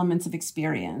essential elements of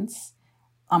experience.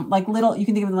 You can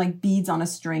think of them like beads on a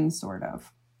string, sort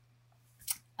of.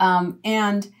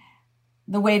 And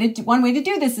one way to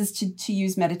do this is to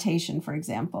use meditation, for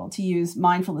example, to use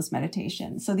mindfulness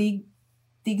meditation. So the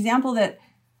example that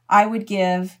I would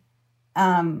give,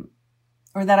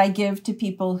 or that I give to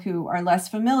people who are less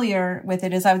familiar with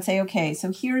it, is I would say, okay,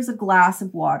 so here's a glass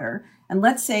of water. And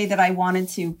let's say that I wanted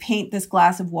to paint this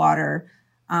glass of water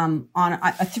on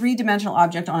a three-dimensional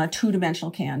object on a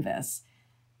two-dimensional canvas.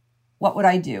 What would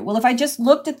I do? Well, if I just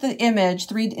looked at the image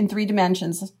in three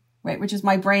dimensions, right, which is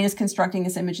my brain is constructing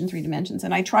this image in three dimensions,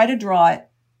 and I try to draw it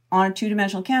on a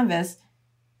two-dimensional canvas,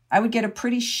 I would get a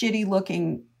pretty shitty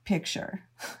looking picture.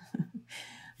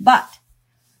 But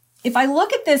if I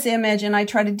look at this image and I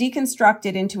try to deconstruct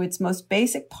it into its most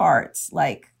basic parts,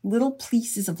 like little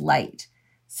pieces of light.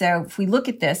 So if we look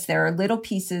at this, there are little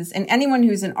pieces, and anyone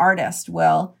who's an artist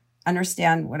will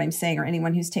understand what I'm saying, or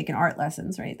anyone who's taken art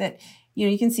lessons, right? That,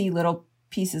 you can see little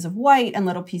pieces of white and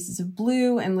little pieces of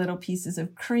blue and little pieces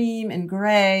of cream and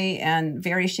gray and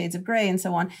various shades of gray and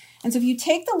so on. And so if you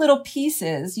take the little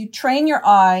pieces, you train your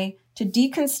eye to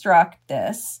deconstruct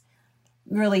this,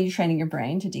 really you're training your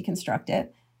brain to deconstruct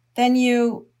it. Then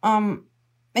you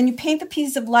paint the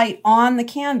pieces of light on the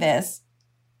canvas,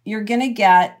 you're going to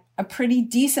get a pretty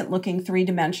decent looking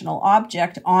three-dimensional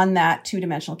object on that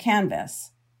two-dimensional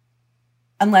canvas.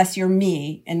 unless you're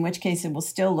me, in which case it will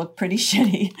still look pretty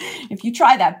shitty if you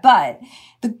try that. But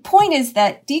the point is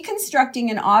that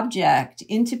deconstructing an object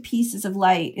into pieces of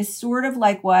light is sort of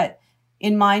like what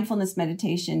in mindfulness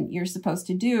meditation you're supposed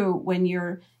to do when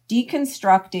you're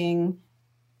deconstructing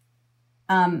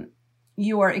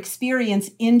your experience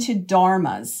into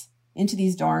dharmas, into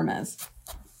these dharmas.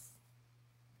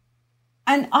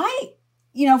 And I,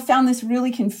 found this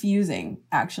really confusing,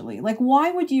 actually. Like,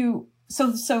 why would you,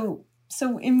 so,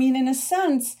 I mean, in a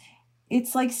sense,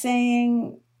 it's like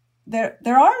saying there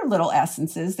are little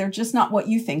essences. They're just not what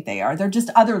you think they are. They're just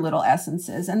other little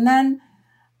essences. And then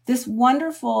this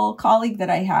wonderful colleague that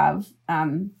I have,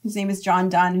 whose name is John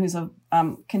Donne, who's a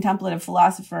contemplative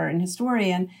philosopher and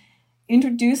historian,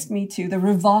 introduced me to the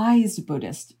revised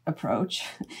Buddhist approach.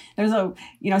 There's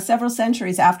several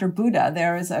centuries after Buddha,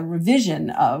 there is a revision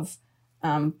of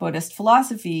Buddhist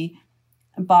philosophy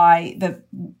by the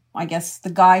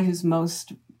guy who's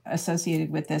most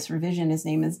associated with this revision. His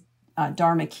name is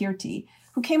Dharmakirti,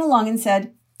 who came along and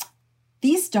said,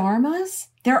 these dharmas,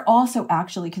 they're also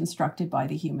actually constructed by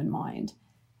the human mind.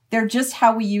 They're just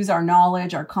how we use our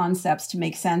knowledge, our concepts to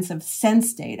make sense of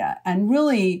sense data. And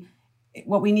really,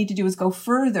 what we need to do is go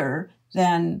further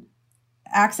than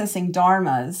accessing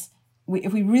dharmas.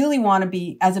 If we really want to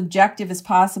be as objective as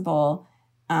possible,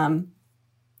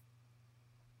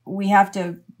 we have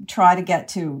to try to get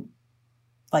to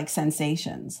like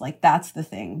sensations. Like that's the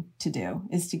thing to do,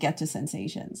 is to get to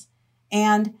sensations.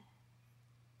 And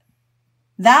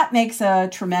that makes a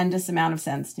tremendous amount of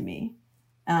sense to me.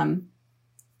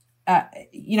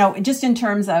 Just in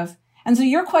terms of, and so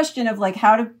your question of like,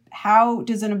 how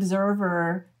does an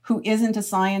observer who isn't a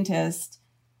scientist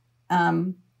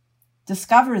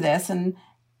discover this? And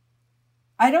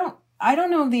I don't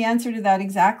know the answer to that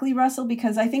exactly, Russell,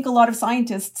 because I think a lot of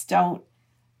scientists don't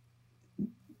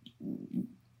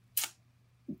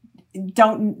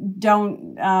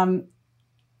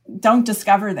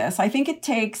discover this. I think it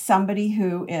takes somebody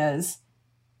who is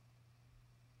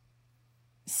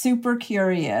super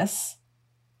curious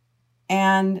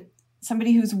and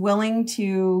somebody who's willing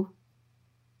to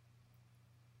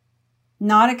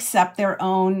not accept their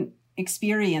own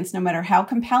experience, no matter how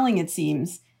compelling it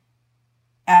seems,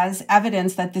 as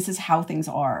evidence that this is how things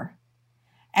are.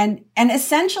 And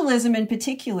essentialism in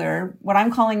particular, what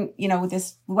I'm calling,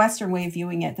 this Western way of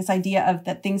viewing it, this idea of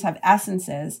that things have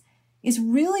essences, is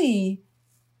really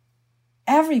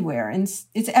everywhere. And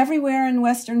it's everywhere in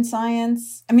Western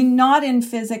science. I mean, not in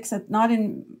physics, not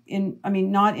in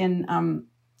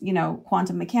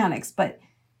quantum mechanics, but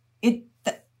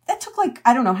that took like,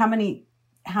 I don't know how many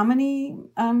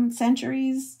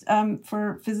centuries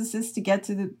for physicists to get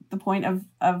to the point of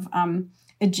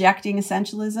ejecting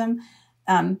essentialism.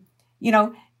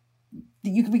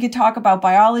 We could talk about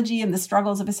biology and the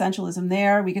struggles of essentialism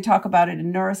there. We could talk about it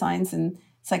in neuroscience and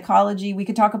psychology. We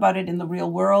could talk about it in the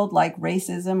real world, like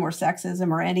racism or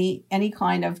sexism or any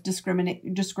kind of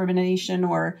discrimination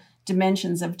or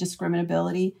dimensions of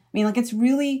discriminability. I mean, like it's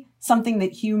really something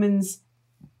that humans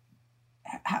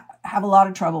have a lot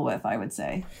of trouble with, I would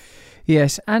say.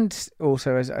 Yes, and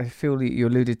also, as I feel that you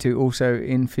alluded to, also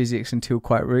in physics until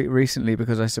quite recently,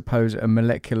 because I suppose a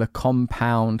molecular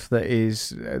compound that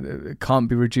is can't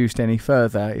be reduced any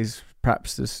further is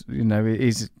perhaps this,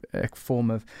 is a form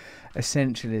of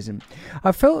essentialism.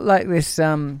 I felt like this.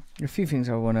 A few things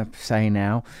I want to say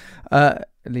now,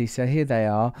 Lisa. Here they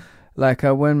are. Like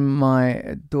when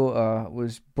my daughter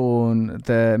was born,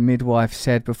 the midwife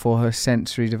said before her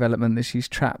sensory development that she's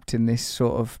trapped in this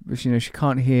sort of, she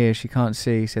can't hear, she can't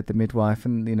see, said the midwife.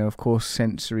 And, of course,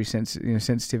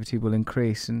 sensitivity will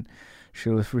increase. And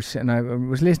and I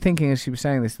was thinking as she was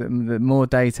saying this, that more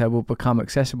data will become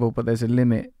accessible, but there's a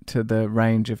limit to the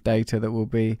range of data that will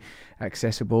be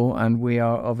accessible. And we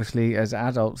are obviously, as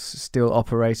adults, still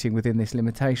operating within this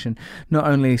limitation, not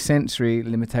only sensory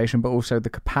limitation, but also the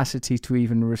capacity to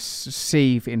even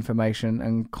receive information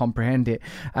and comprehend it,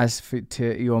 as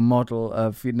to your model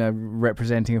of,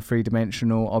 representing a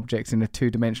three-dimensional objects in a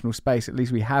two-dimensional space. At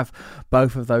least we have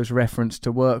both of those reference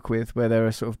to work with, where there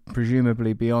are sort of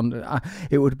presumably beyond.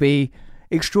 It would be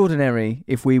extraordinary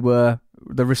if we were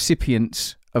the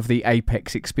recipients of the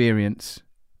apex experience.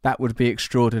 That would be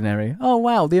extraordinary. Oh,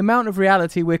 wow, the amount of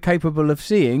reality we're capable of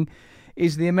seeing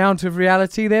is the amount of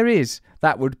reality there is.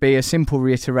 That would be a simple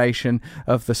reiteration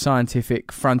of the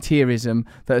scientific frontierism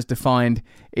that has defined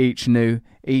each new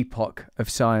epoch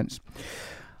of science.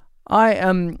 I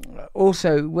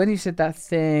also, when you said that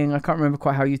thing, I can't remember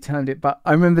quite how you termed it, but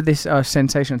I remember this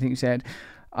sensation, I think you said.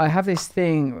 I have this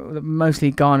thing that mostly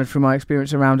garnered from my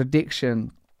experience around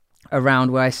addiction,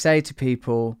 around where I say to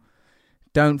people,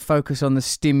 don't focus on the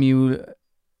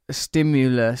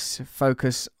stimulus,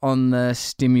 focus on the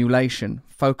stimulation,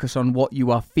 focus on what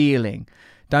you are feeling.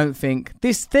 Don't think,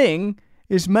 this thing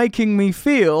is making me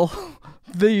feel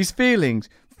these feelings.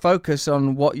 Focus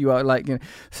on what you are like,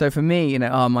 so for me,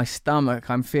 my stomach,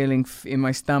 I'm feeling in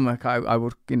my stomach, I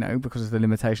would, because of the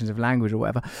limitations of language or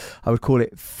whatever, I would call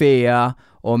it fear,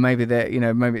 or maybe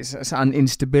maybe it's an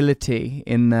instability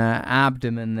in the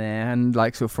abdomen there. And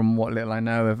like, sort of from what little I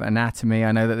know of anatomy,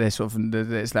 I know that there's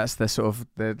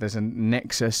there's a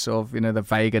nexus of, the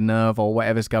vagus nerve or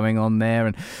whatever's going on there.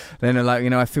 And then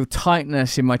I feel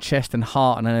tightness in my chest and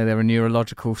heart, and I know there are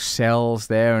neurological cells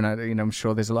there, and I'm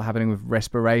sure there's a lot happening with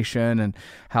respiration and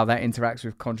how that interacts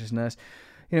with consciousness.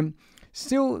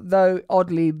 Still, though,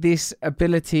 oddly, this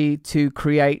ability to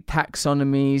create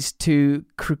taxonomies, to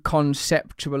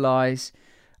conceptualize,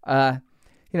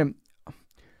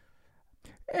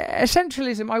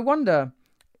 essentialism, I wonder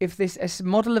if this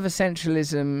model of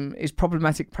essentialism is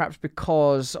problematic, perhaps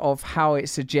because of how it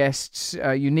suggests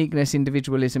uniqueness,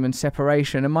 individualism, and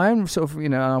separation. And my own sort of,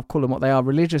 I'll call them what they are,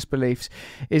 religious beliefs,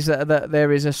 is that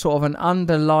there is a sort of an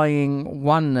underlying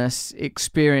oneness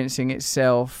experiencing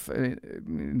itself,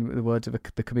 in the words of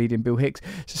the comedian Bill Hicks,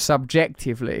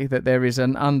 subjectively, that there is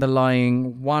an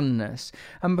underlying oneness.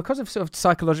 And because of sort of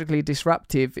psychologically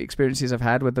disruptive experiences I've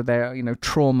had, whether they're,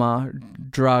 trauma,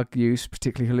 drug use,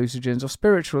 particularly hallucinogens, or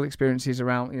spiritual experiences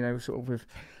around, sort of with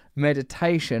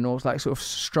meditation or like sort of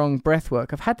strong breath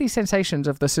work, I've had these sensations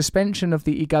of the suspension of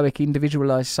the egoic,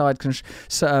 individualized side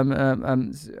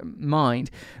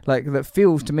mind, like that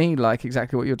feels to me like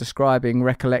exactly what you're describing,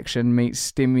 recollection meets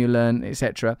stimulant,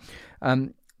 etc.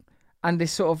 And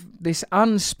this sort of this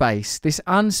unspace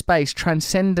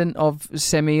transcendent of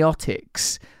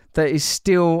semiotics that is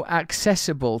still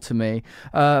accessible to me,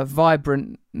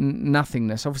 vibrant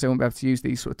nothingness. Obviously I won't be able to use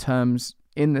these sort of terms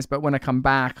in this, but when I come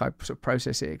back I sort of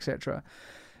process it, etc.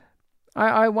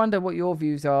 I wonder what your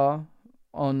views are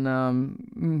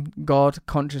on God,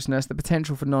 consciousness, the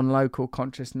potential for non-local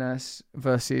consciousness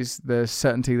versus the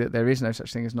certainty that there is no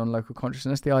such thing as non-local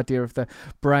consciousness, the idea of the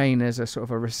brain as a sort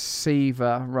of a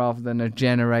receiver rather than a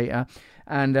generator,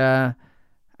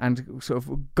 and sort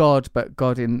of God, but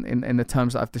God in the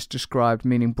terms that I've just described,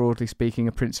 meaning broadly speaking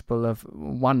a principle of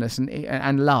oneness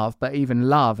and love, but even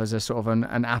love as a sort of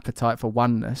an appetite for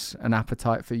oneness, an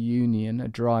appetite for union, a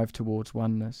drive towards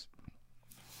oneness.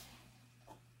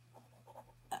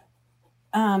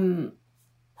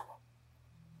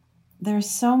 There's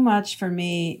so much for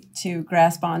me to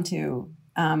grasp onto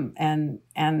and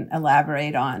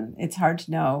elaborate on. It's hard to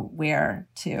know where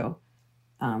to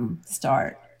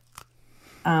start.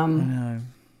 I know.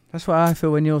 That's what I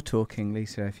feel when you're talking,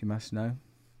 Lisa, if you must know.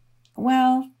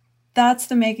 Well, that's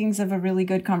the makings of a really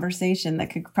good conversation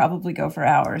that could probably go for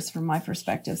hours from my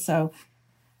perspective. So,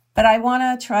 but I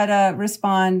want to try to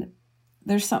respond.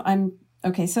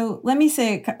 Okay, so let me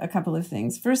say a couple of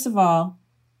things. First of all,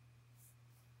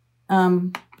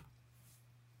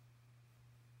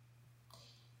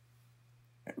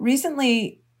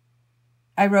 recently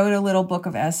I wrote a little book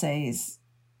of essays,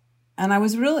 and I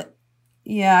was really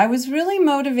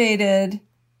motivated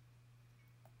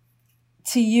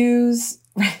to use,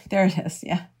 there it is,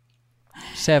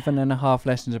 7.5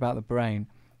 Lessons About the Brain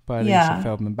by Lisa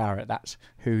Feldman Barrett. That's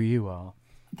who you are.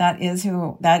 That is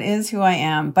who I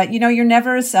am. But you're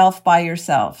never a self by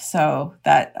yourself. So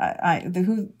that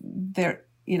who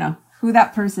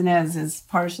that person is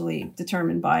partially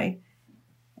determined by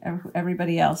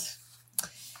everybody else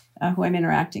who I'm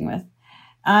interacting with.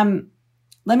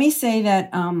 Let me say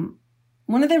that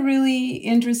one of the really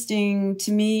interesting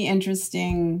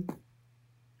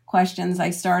questions I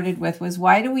started with was,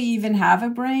 why do we even have a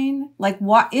brain? Like,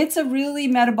 what? It's a really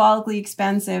metabolically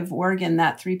expensive organ,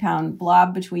 that 3-pound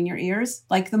blob between your ears,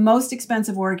 like the most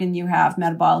expensive organ you have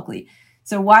metabolically.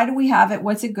 So why do we have it?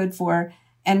 What's it good for?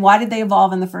 And why did they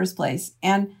evolve in the first place?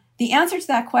 And the answer to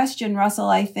that question, Russell,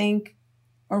 I think,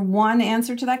 or one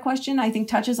answer to that question, I think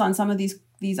touches on some of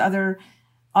these other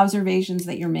observations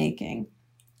that you're making.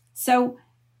 So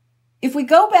if we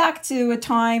go back to a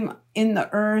time in the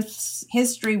Earth's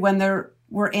history when there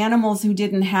were animals who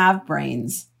didn't have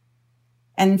brains,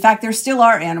 and in fact, there still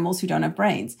are animals who don't have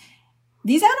brains.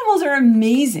 These animals are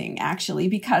amazing, actually,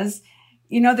 because,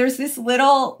 there's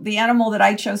the animal that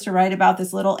I chose to write about,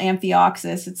 this little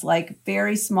Amphioxus. It's like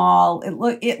very small.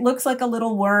 It looks like a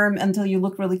little worm until you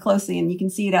look really closely, and you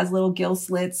can see it has little gill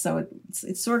slits. So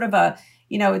it's sort of a,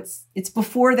 it's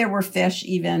before there were fish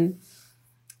even.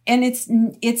 And its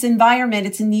environment,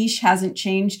 its niche hasn't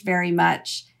changed very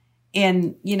much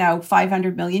in,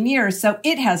 500 million years. So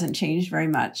it hasn't changed very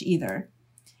much either.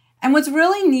 And what's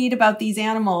really neat about these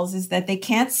animals is that they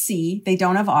can't see, they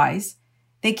don't have eyes,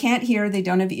 They can't hear. They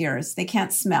don't have ears. They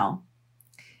can't smell.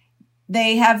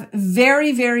 They have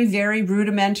very, very, very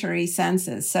rudimentary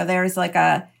senses. So there's like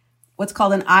what's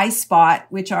called an eye spot,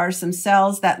 which are some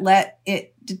cells that let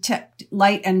it detect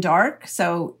light and dark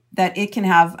so that it can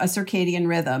have a circadian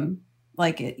rhythm,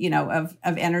 like it, of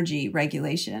energy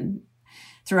regulation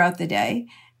throughout the day.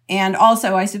 And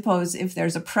also, I suppose if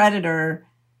there's a predator,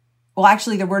 well,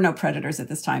 actually, there were no predators at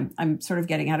this time. I'm sort of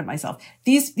getting ahead of myself.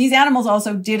 These animals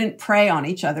also didn't prey on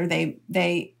each other.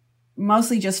 They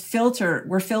mostly just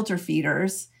were filter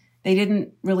feeders. They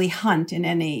didn't really hunt in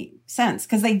any sense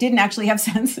because they didn't actually have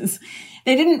senses.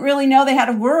 They didn't really know they had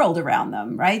a world around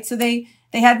them, right? So they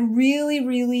had really,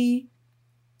 really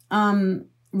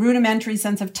rudimentary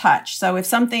sense of touch. So if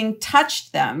something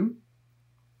touched them,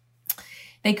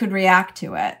 they could react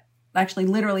to it, actually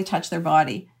literally touch their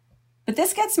body. But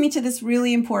this gets me to this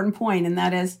really important point, and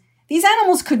that is these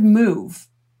animals could move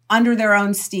under their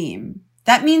own steam.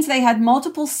 That means they had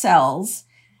multiple cells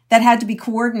that had to be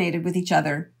coordinated with each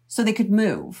other so they could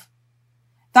move.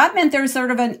 That meant there's sort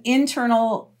of an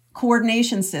internal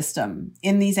coordination system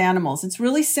in these animals. It's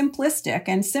really simplistic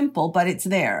and simple, but it's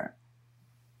there.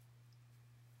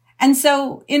 And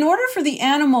so in order for the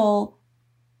animal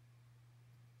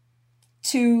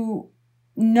to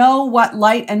know what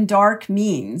light and dark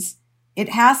means, it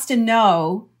has to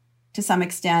know, to some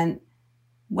extent,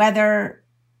 whether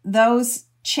those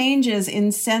changes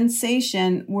in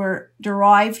sensation were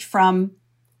derived from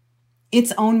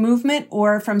its own movement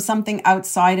or from something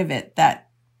outside of it that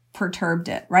perturbed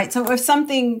it, right? So if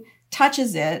something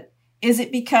touches it, is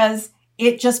it because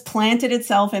it just planted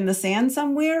itself in the sand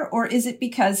somewhere, or is it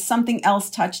because something else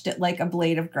touched it like a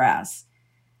blade of grass?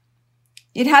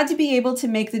 It had to be able to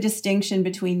make the distinction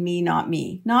between me, not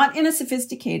me, not in a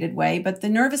sophisticated way, but the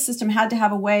nervous system had to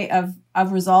have a way of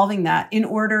resolving that in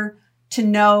order to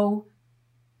know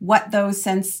what those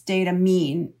sense data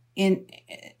mean,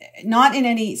 not in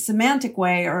any semantic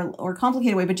way or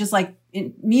complicated way, but just like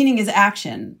meaning is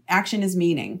action. Action is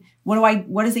meaning.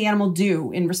 What does the animal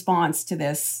do in response to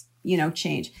this,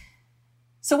 change?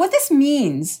 So what this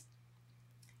means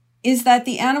is that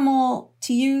the animal,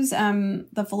 to use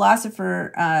the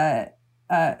philosopher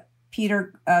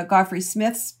Peter Godfrey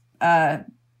Smith's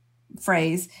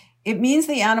phrase, it means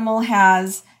the animal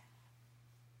has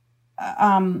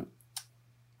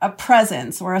a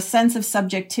presence or a sense of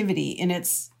subjectivity in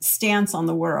its stance on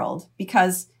the world,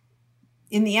 because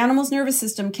in the animal's nervous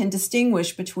system can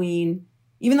distinguish between,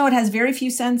 even though it has very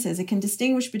few senses, it can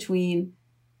distinguish between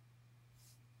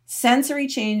sensory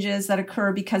changes that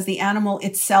occur because the animal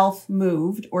itself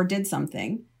moved or did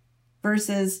something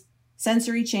versus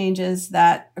sensory changes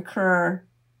that occur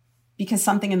because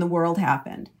something in the world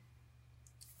happened.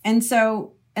 And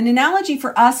so an analogy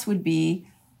for us would be,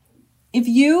 if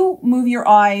you move your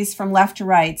eyes from left to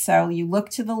right, so you look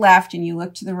to the left and you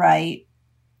look to the right,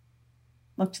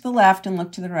 look to the left and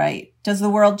look to the right, does the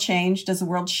world change? Is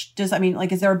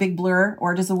there a big blur,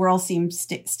 or does the world seem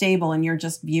stable and you're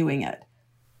just viewing it?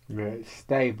 Yeah, it's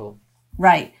stable.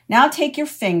 Right. Now take your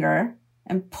finger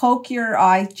and poke your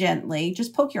eye gently.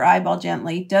 Just poke your eyeball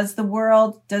gently. Does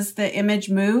the image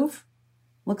move?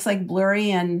 Looks like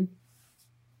blurry, and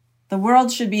the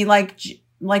world should be like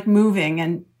moving.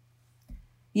 And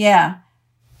yeah.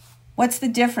 What's the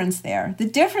difference there? The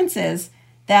difference is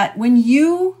that when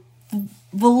you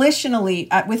volitionally,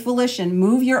 with volition,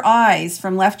 move your eyes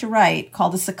from left to right,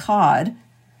 called a saccade,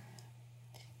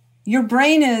 your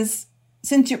brain is,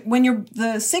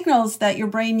 the signals that your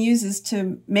brain uses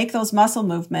to make those muscle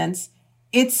movements,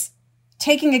 it's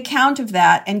taking account of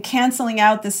that and canceling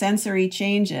out the sensory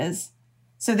changes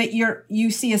so that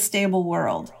you see a stable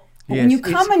world. But yes, when you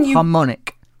come and you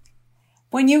harmonic.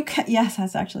 Yes,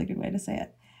 that's actually a good way to say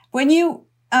it. When you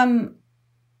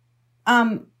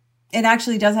it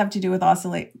actually does have to do with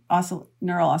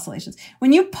neural oscillations.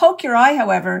 When you poke your eye,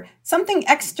 however, something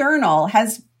external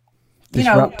has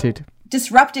disrupted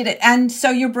it. And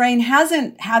so your brain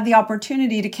hasn't had the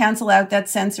opportunity to cancel out that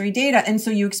sensory data. And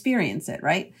so you experience it,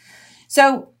 right?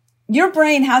 So your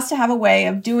brain has to have a way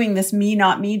of doing this me,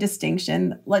 not me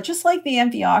distinction, just like the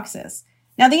amphioxus.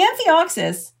 Now, the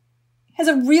amphioxus has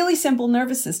a really simple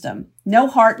nervous system. No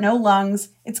heart, no lungs.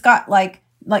 It's got like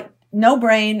no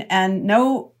brain and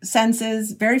no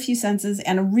senses, very few senses,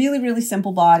 and a really, really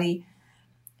simple body.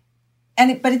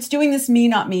 But it's doing this me,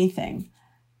 not me thing.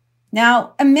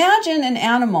 Now, imagine an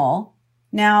animal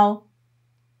that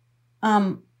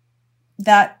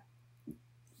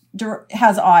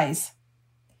has eyes.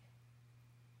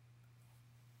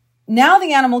 Now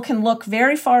the animal can look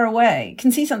very far away,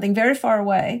 can see something very far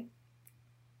away,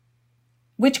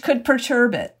 which could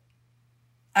perturb it.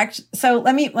 actually, so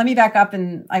let me back up,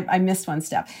 and I missed one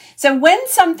step. So when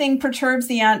something perturbs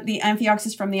the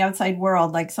amphioxus from the outside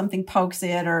world, like something pokes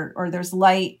it, or there's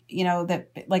light, that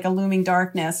like a looming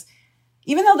darkness,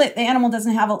 even though the animal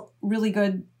doesn't have a really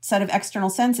good set of external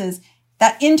senses,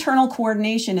 that internal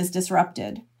coordination is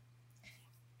disrupted.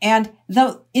 And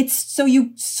though so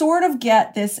you sort of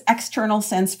get this external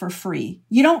sense for free.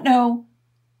 You don't know,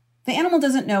 the animal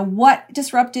doesn't know what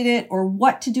disrupted it or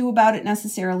what to do about it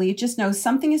necessarily. It just knows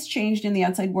something has changed in the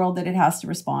outside world that it has to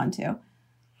respond to.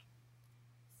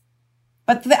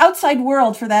 But the outside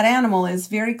world for that animal is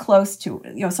very close to,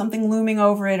 something looming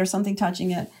over it or something touching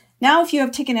it. Now, if you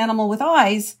take an animal with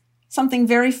eyes, something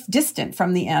very distant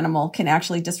from the animal can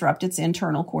actually disrupt its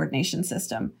internal coordination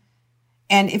system.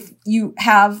 And if you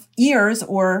have ears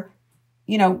or,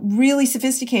 really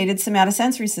sophisticated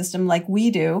somatosensory system like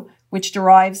we do, which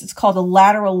derives, it's called a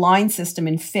lateral line system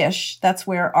in fish. That's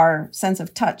where our sense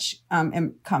of touch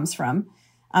comes from.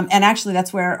 And actually,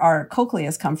 that's where our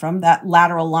cochleas come from, that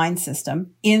lateral line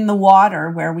system. In the water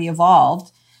where we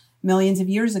evolved millions of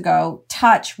years ago,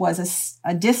 touch was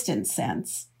a distant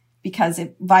sense because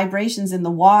vibrations in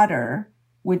the water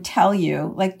would tell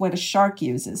you, like what a shark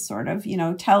uses sort of,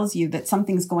 tells you that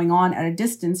something's going on at a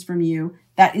distance from you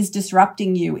that is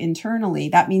disrupting you internally.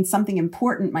 That means something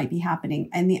important might be happening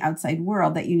in the outside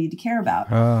world that you need to care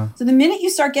about. So the minute you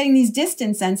start getting these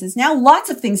distant senses, now lots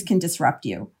of things can disrupt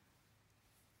you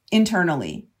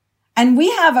internally. And we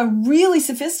have a really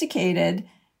sophisticated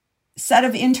set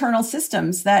of internal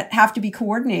systems that have to be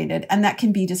coordinated and that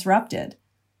can be disrupted.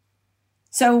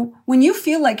 So when you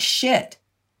feel like shit,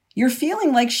 you're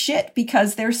feeling like shit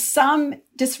because there's some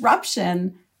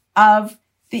disruption of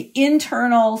the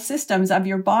internal systems of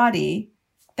your body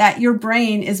that your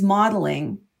brain is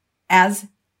modeling as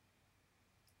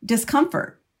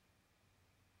discomfort.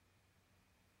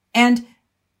 And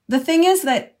the thing is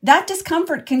that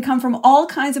discomfort can come from all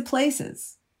kinds of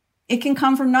places. It can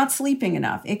come from not sleeping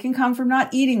enough. It can come from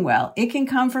not eating well. It can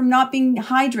come from not being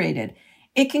hydrated.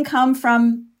 It can come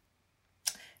from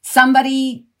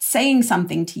somebody saying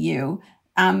something to you,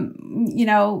 that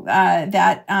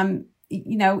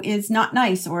is not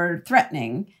nice or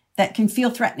threatening, that can feel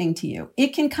threatening to you.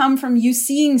 It can come from you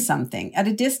seeing something at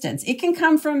a distance. It can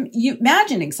come from you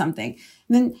imagining something.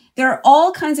 And then there are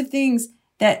all kinds of things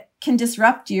that can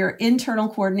disrupt your internal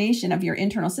coordination of your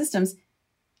internal systems.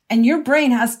 And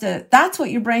that's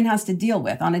what your brain has to deal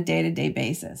with on a day-to-day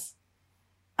basis,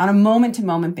 on a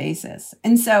moment-to-moment basis.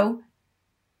 And so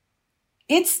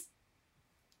it's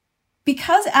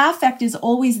because affect is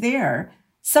always there.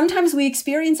 Sometimes we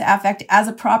experience affect as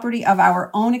a property of our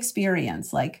own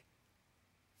experience. Like,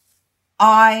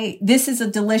 this is a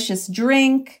delicious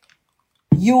drink.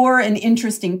 You're an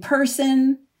interesting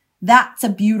person. That's a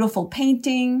beautiful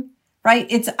painting, right?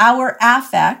 It's our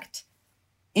affect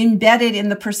embedded in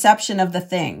the perception of the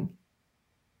thing.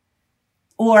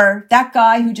 Or that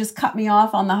guy who just cut me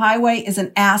off on the highway is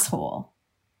an asshole,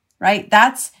 right?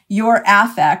 That's your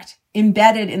affect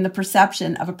embedded in the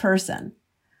perception of a person,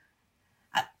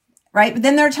 right? But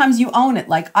then there are times you own it.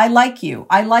 Like, I like you.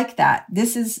 I like that.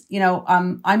 This is,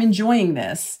 I'm enjoying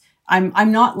this.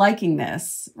 I'm not liking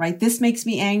this, right? This makes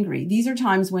me angry. These are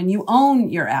times when you own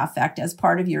your affect as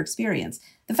part of your experience.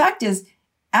 The fact is,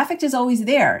 affect is always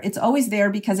there. It's always there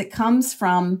because it comes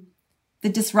from the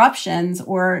disruptions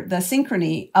or the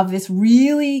synchrony of this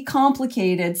really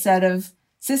complicated set of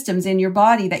systems in your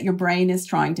body that your brain is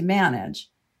trying to manage.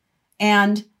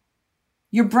 And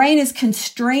your brain is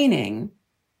constraining.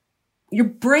 Your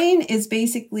brain is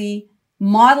basically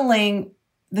modeling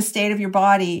the state of your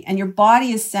body, and your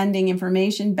body is sending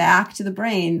information back to the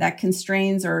brain that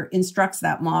constrains or instructs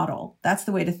that model. That's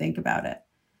the way to think about it.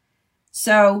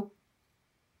 So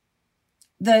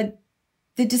the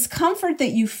discomfort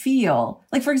that you feel,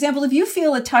 like, for example, if you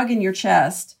feel a tug in your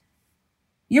chest,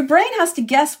 your brain has to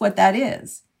guess what that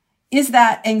is. Is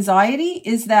that anxiety?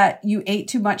 Is that you ate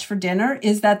too much for dinner?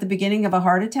 Is that the beginning of a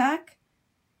heart attack?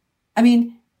 I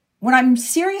mean, what I'm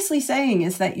seriously saying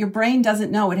is that your brain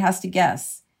doesn't know, it has to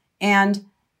guess. And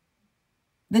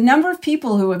the number of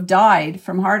people who have died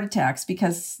from heart attacks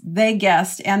because they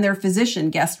guessed and their physician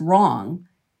guessed wrong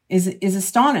is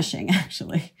astonishing,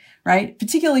 actually, right?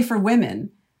 Particularly for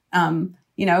women.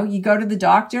 You go to the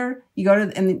doctor,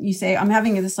 and you say, I'm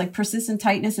having this like persistent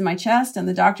tightness in my chest. And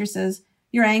the doctor says,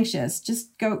 you're anxious.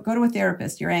 Just go to a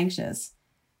therapist. You're anxious.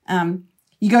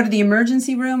 You go to the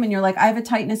emergency room and you're like, I have a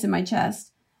tightness in my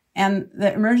chest. And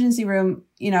the emergency room,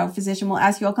 physician will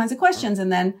ask you all kinds of questions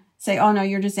and then say, oh no,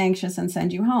 you're just anxious, and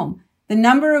send you home. The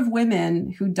number of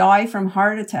women who die from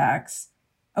heart attacks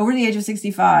over the age of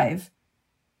 65,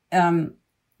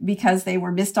 because they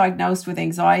were misdiagnosed with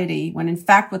anxiety, when in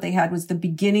fact what they had was the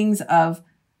beginnings of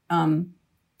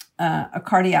a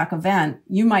cardiac event,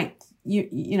 you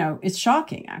know, it's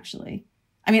shocking, actually.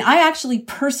 I mean, I actually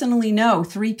personally know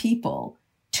 3 people,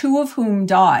 2 of whom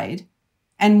died,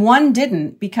 and 1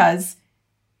 didn't because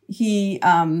he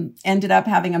ended up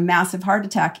having a massive heart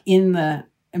attack in the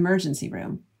emergency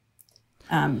room.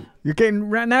 You're getting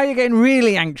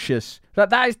really anxious.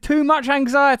 That is too much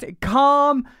anxiety.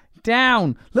 Calm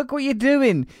down. Look what you're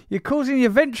doing. You're causing your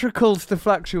ventricles to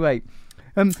fluctuate.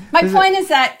 My point is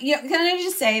that, can I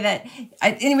just say that,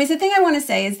 anyways, the thing I want to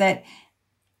say is that,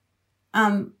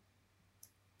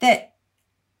 that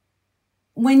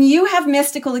when you have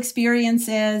mystical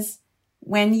experiences,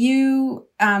 when you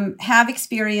have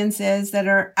experiences that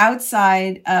are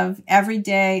outside of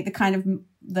everyday, the kind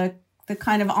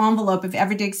of envelope of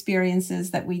everyday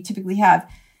experiences that we typically have,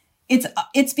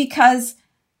 it's because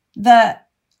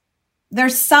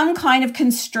there's some kind of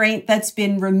constraint that's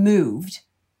been removed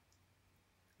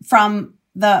from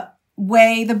the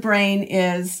way the brain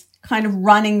is kind of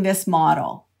running this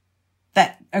model.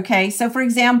 So for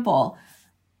example,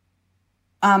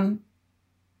 have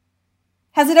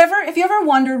you ever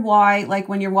wondered why, like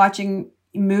when you're watching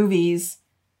movies,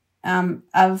 and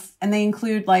they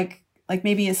include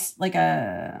maybe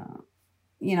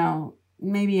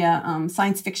a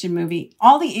science fiction movie,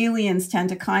 all the aliens tend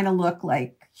to kind of look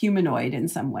like humanoid in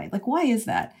some way. Like, why is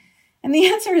that? And the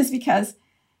answer is because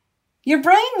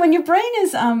when your brain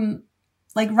is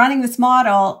running this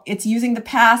model, it's using the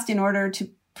past in order to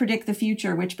predict the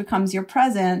future, which becomes your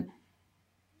present.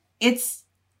 It's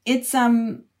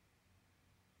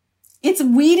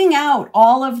weeding out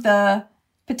all of the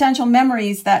potential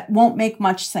memories that won't make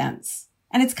much sense.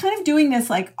 And it's kind of doing this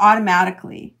like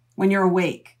automatically when you're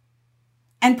awake.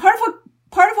 And part of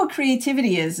what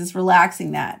creativity is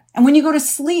relaxing that. And when you go to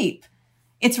sleep,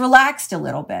 it's relaxed a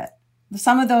little bit.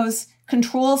 Some of those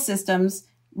control systems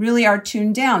really are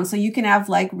tuned down. So you can have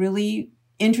like really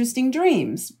interesting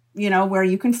dreams, where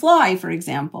you can fly, for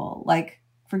example. Like,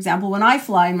 for example, when I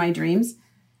fly in my dreams,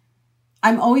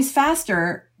 I'm always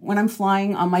faster when I'm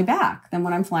flying on my back than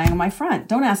when I'm flying on my front.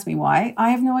 Don't ask me why.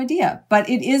 I have no idea. But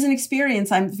it is an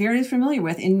experience I'm very familiar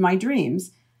with in my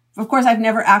dreams. Of course, I've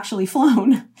never actually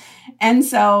flown. And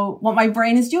so what my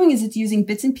brain is doing is it's using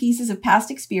bits and pieces of past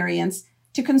experience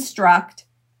to construct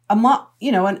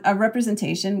a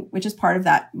representation, which is part of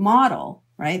that model,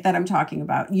 right, that I'm talking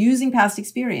about, using past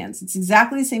experience. It's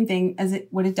exactly the same thing as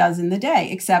what it does in the day,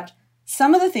 except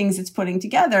some of the things it's putting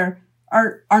together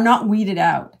are not weeded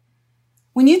out.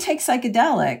 When you take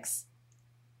psychedelics,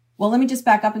 well, let me just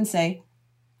back up and say,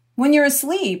 when you're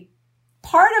asleep,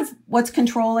 part of what's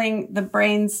controlling the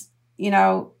brain's,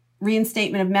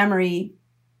 reinstatement of memory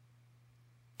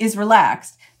is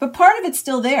relaxed, but part of it's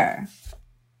still there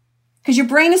because your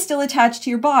brain is still attached to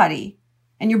your body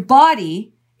and your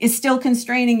body is still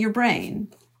constraining your brain.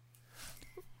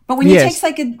 But when you take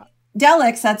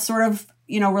psychedelics, that's sort of,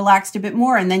 relaxed a bit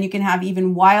more. And then you can have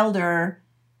even wilder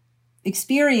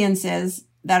experiences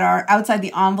that are outside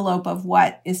the envelope of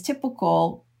what is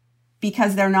typical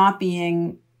because they're not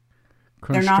being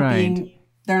constrained.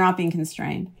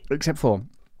 Except for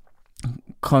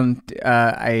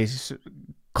a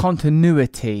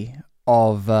continuity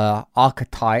of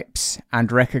archetypes and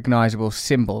recognizable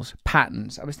symbols,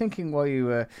 patterns. I was thinking while you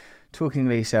were talking,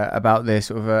 Lisa, about this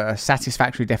sort of a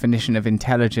satisfactory definition of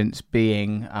intelligence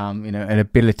being, an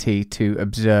ability to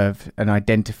observe and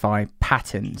identify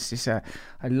patterns. I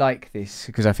like this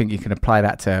because I think you can apply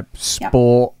that to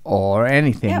sport or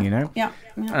anything, Yeah.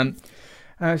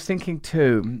 I was thinking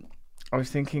too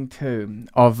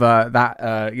of that,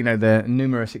 the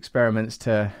numerous experiments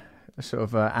to sort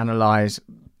of analyze,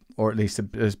 or at least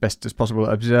as best as possible,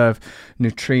 observe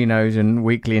neutrinos and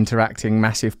weakly interacting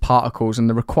massive particles, and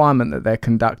the requirement that they're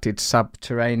conducted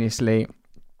subterraneously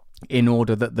in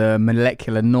order that the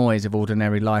molecular noise of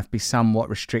ordinary life be somewhat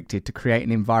restricted to create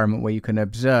an environment where you can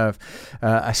observe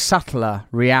a subtler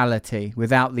reality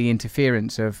without the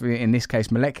interference of, in this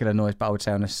case, molecular noise, but I would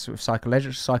say on a sort of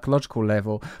psychological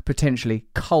level, potentially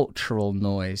cultural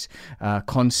noise,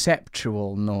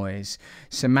 conceptual noise,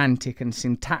 semantic and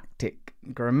syntactic,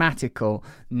 grammatical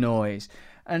noise.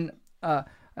 And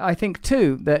I think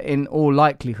too that in all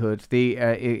likelihood the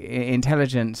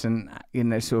intelligence and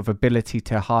sort of ability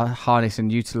to harness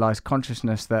and utilize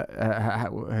consciousness that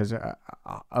has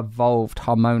evolved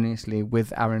harmoniously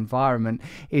with our environment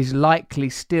is likely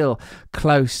still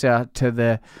closer to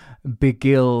the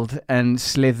beguiled and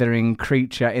slithering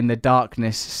creature in the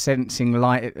darkness, sensing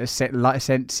light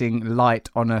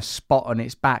on a spot on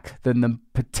its back, than the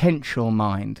potential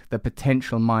mind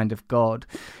of God,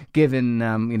 given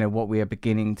what we are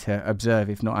beginning to observe,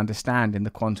 if not understand, in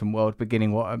the quantum world,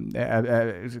 considering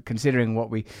what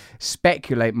we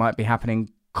speculate might be happening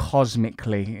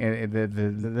cosmically,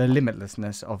 the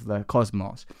limitlessness of the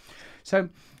cosmos. So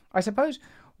I suppose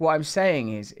what I'm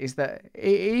saying is that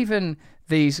even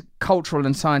these cultural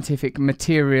and scientific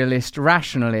materialist,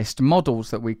 rationalist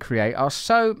models that we create are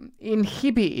so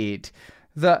inhibited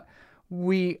that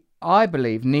I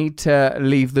believe, need to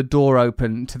leave the door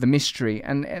open to the mystery.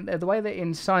 And the way that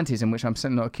in scientism, which I'm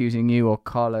certainly not accusing you or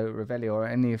Carlo Rovelli or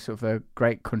any of sort of the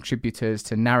great contributors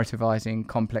to narrativizing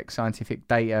complex scientific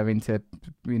data into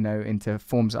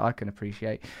forms that I can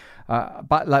appreciate,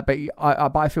 but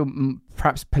I feel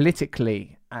perhaps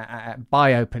politically,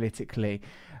 biopolitically,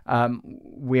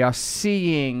 we are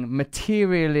seeing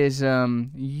materialism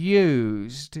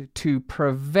used to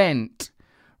prevent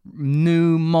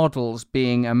new models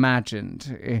being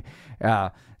imagined,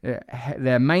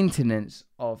 their maintenance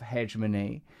of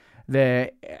hegemony, their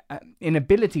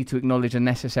inability to acknowledge a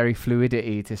necessary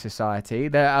fluidity to society,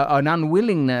 an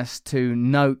unwillingness to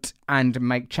note and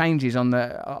make changes on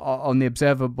the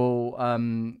observable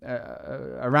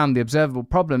around the observable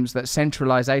problems that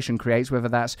centralization creates, whether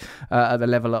that's at the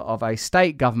level of a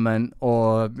state government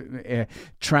or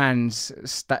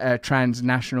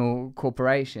transnational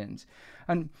corporations.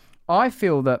 And I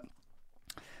feel that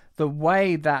the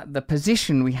way that the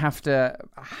position we have to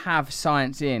have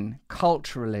science in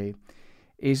culturally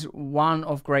is one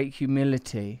of great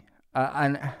humility,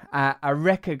 and a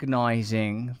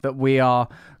recognizing that we are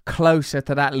closer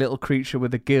to that little creature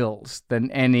with the gills than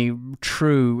any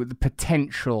true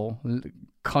potential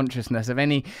consciousness of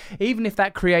any, even if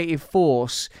that creative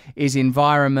force is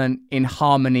environment in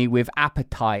harmony with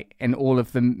appetite and all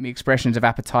of the expressions of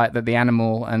appetite that the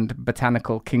animal and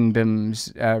botanical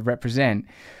kingdoms represent.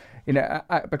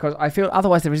 Because I feel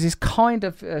otherwise there is this kind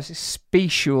of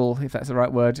special, if that's the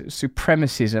right word,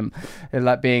 supremacism,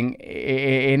 like being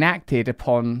enacted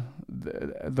upon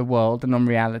the world and on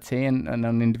reality and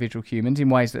on individual humans in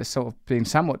ways that are sort of being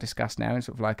somewhat discussed now, and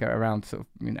sort of like around sort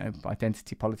of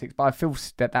identity politics. But I feel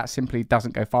that simply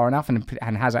doesn't go far enough, and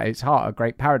has at its heart a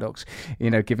great paradox.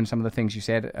 Given some of the things you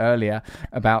said earlier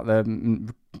about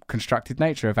the constructed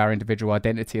nature of our individual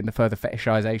identity, and the further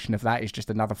fetishization of that is just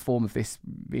another form of this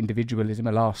individualism,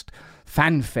 a last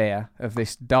fanfare of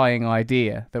this dying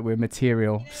idea that we're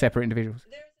material, separate individuals.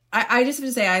 I just want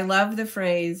to say I love the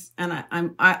phrase, and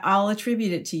I'll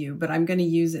attribute it to you, but I'm going to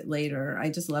use it later. I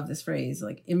just love this phrase,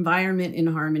 like environment in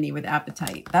harmony with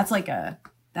appetite. That's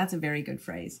a very good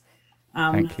phrase.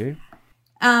 Thank you.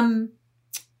 So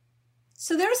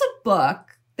there's a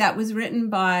book that was written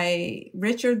by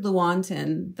Richard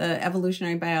Lewontin, the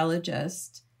evolutionary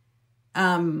biologist,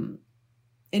 in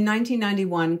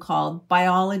 1991, called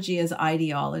Biology as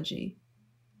Ideology.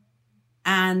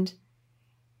 And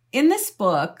in this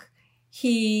book,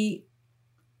 he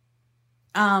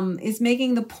is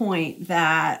making the point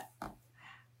that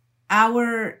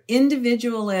our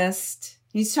individualist,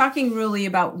 he's talking really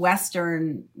about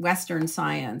Western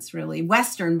science, really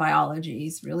Western biology.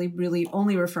 He's really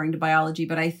only referring to biology,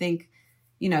 but I think,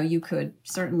 you could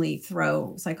certainly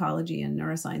throw psychology and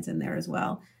neuroscience in there as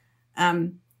well.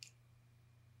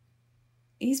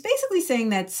 He's basically saying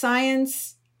that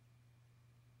science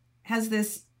has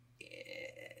this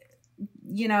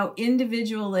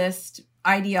individualist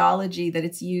ideology that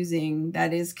it's using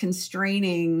that is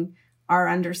constraining our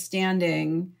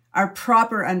understanding, our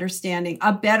proper understanding,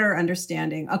 a better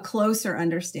understanding, a closer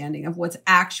understanding of what's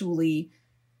actually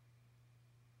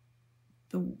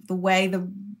the way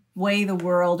the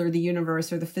world or the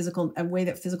universe or the physical, a way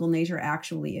that physical nature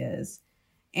actually is.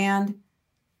 And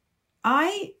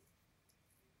I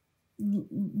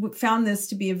found this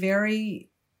to be a very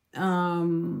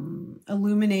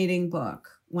illuminating book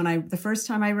the first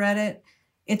time I read it.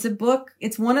 It's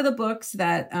one of the books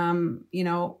that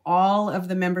all of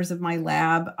the members of my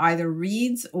lab either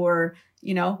reads or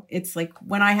it's like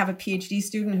when I have a PhD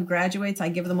student who graduates, I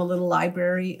give them a little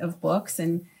library of books,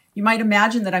 and you might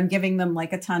imagine that I'm giving them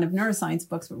like a ton of neuroscience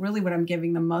books, but really what I'm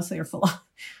giving them mostly are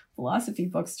philosophy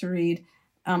books to read,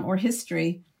 or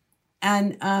history.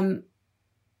 And I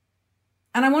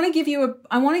want to give you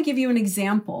an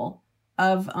example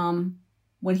of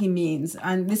what he means.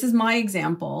 And this is my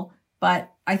example,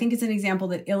 but I think it's an example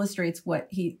that illustrates what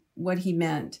he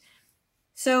meant.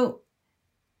 So,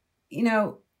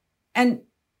 and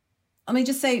let me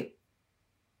just say,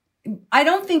 I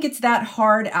don't think it's that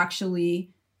hard actually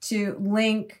to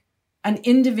link an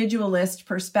individualist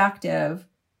perspective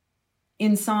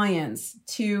in science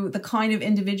to the kind of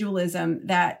individualism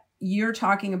that you're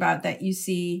talking about, that you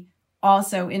see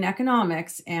also in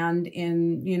economics and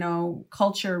in,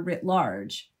 culture writ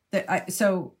large.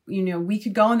 We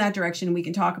could go in that direction and we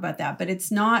can talk about that, but it's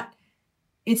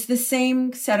the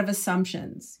same set of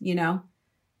assumptions,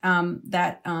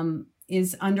 that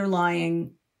is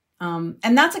underlying. And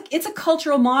it's a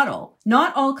cultural model.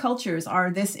 Not all cultures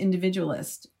are this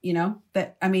individualist,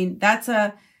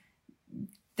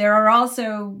 there are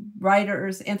also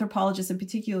writers, anthropologists in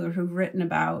particular, who've written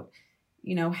about,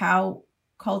 how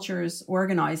cultures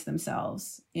organize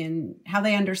themselves, in how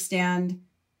they understand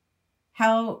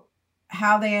the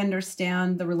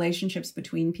relationships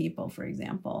between people, for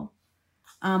example.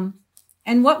 And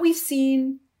what we've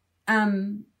seen,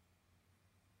 I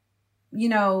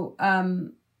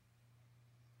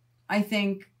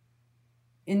think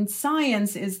in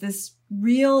science is this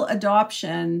real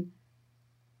adoption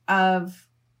of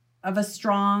a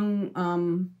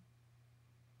strong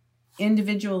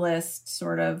individualist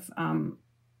sort of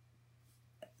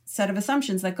set of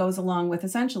assumptions that goes along with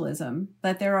essentialism,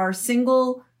 that there are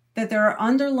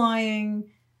underlying,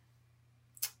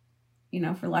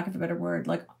 for lack of a better word,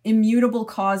 like immutable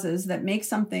causes that make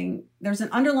something, there's an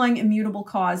underlying immutable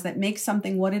cause that makes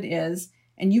something what it is,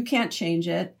 and you can't change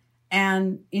it,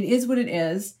 and it is what it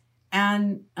is,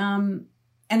 and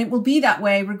it will be that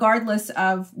way regardless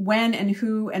of when and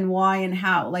who and why and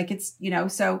how. Like it's,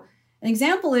 so an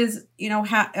example is,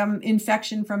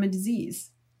 infection from a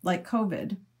disease like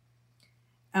COVID.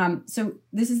 So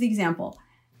this is the example.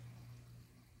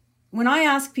 When I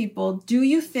ask people, do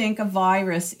you think a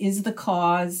virus is the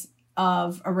cause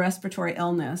of a respiratory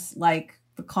illness like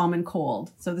the common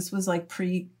cold? So this was like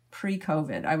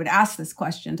pre-COVID. I would ask this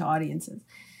question to audiences.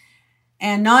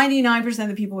 And 99% of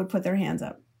the people would put their hands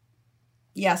up.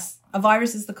 Yes, a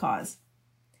virus is the cause.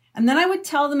 And then I would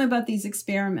tell them about these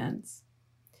experiments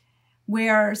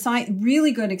where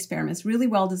really good experiments, really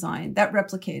well designed, that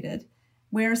replicated,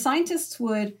 where scientists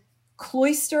would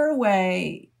cloister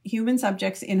away human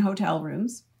subjects in hotel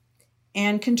rooms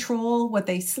and control what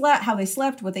they slept, how they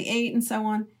slept, what they ate, and so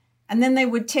on. And then they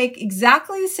would take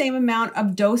exactly the same amount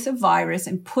of dose of virus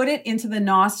and put it into the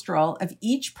nostril of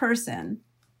each person.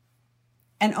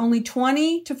 And only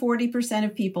 20 to 40%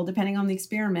 of people, depending on the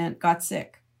experiment, got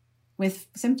sick with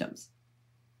symptoms.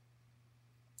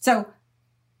 So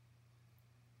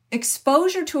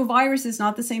exposure to a virus is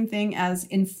not the same thing as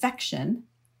infection.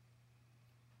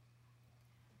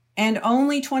 And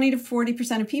only 20 to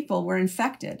 40% of people were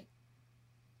infected.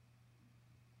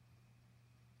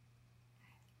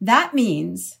 That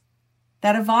means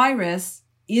that a virus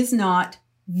is not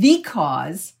the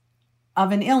cause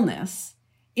of an illness.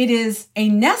 It is a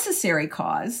necessary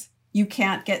cause. You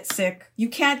can't get sick. You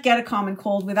can't get a common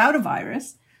cold without a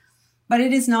virus, but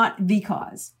it is not the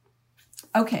cause.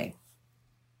 Okay.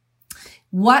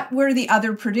 What were the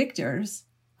other predictors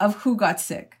of who got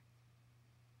sick?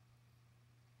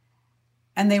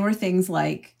 And they were things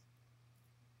like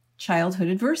childhood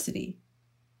adversity,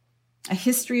 a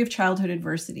history of childhood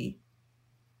adversity,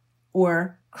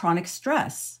 or chronic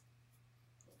stress,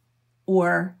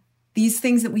 or these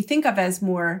things that we think of as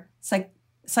more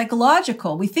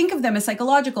psychological. We think of them as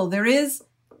psychological. There is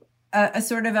a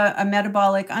sort of a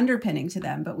metabolic underpinning to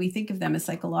them, but we think of them as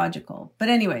psychological. But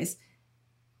anyways,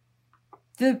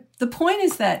 the point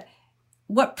is that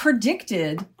what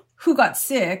predicted who got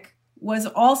sick was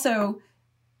also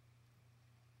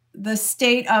the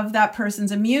state of that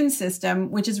person's immune system,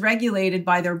 which is regulated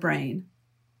by their brain.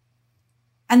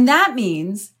 And that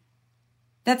means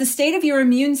that the state of your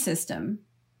immune system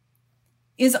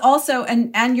is also,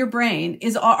 and your brain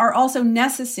are also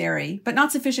necessary, but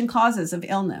not sufficient causes of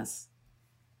illness.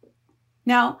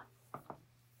 Now,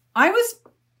 I was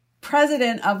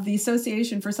president of the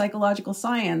Association for Psychological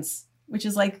Science, which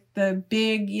is like the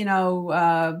big,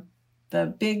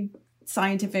 the big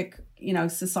scientific,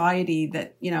 society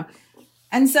that,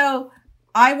 and so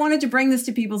I wanted to bring this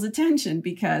to people's attention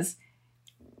because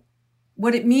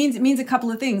what it means a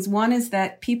couple of things. One is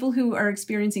that people who are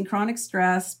experiencing chronic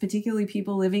stress, particularly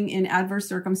people living in adverse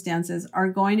circumstances, are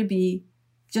going to be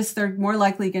they're more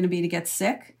likely going to be to get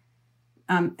sick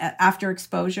after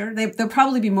exposure. They'll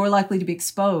probably be more likely to be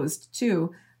exposed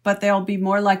too, but they'll be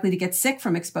more likely to get sick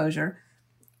from exposure.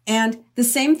 And the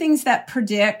same things that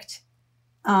predict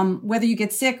whether you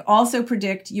get sick also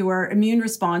predict your immune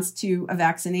response to a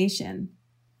vaccination.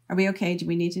 Are we okay? Do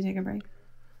we need to take a break?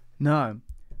 No.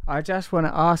 I just want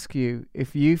to ask you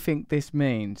if you think this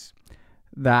means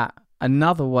that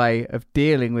another way of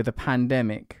dealing with a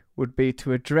pandemic would be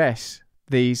to address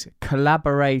these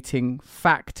collaborating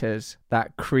factors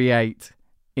that create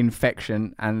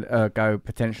infection and ergo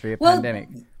potentially a pandemic.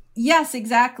 Yes,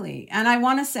 exactly. And I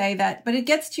want to say that, but it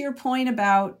gets to your point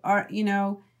about,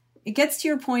 it gets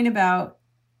to the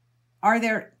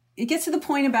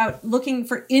point about looking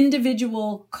for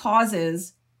individual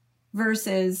causes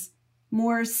versus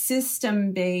more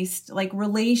system-based, like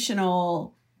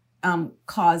relational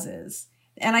causes.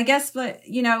 And I guess,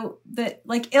 that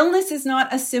like illness is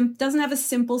not doesn't have a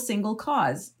simple single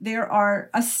cause. There are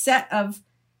a set of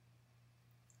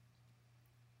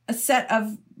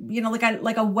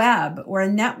like a web or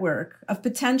a network of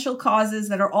potential causes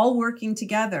that are all working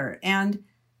together. And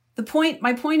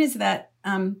my point is that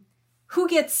who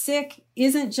gets sick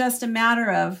isn't just a matter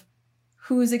of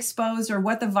who's exposed or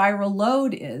what the viral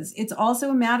load is. It's also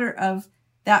a matter of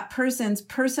that person's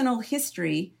personal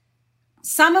history,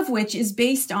 some of which is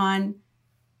based on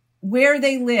where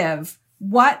they live,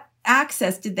 what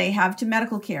access did they have to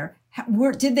medical care,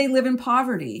 did they live in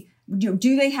poverty,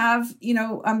 do they have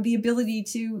the ability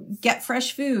to get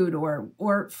fresh food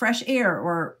or fresh air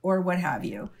or what have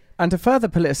you. And to further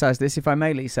politicize this, if I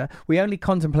may, Lisa, we only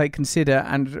contemplate, consider,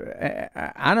 and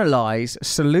analyze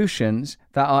solutions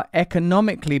that are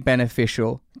economically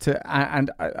beneficial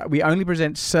and we only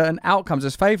present certain outcomes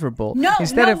as favorable. No, we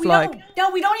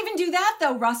don't even do that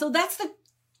though, Russell. That's the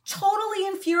totally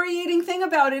infuriating thing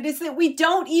about it, is that we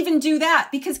don't even do that.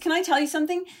 Because can I tell you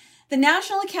something? The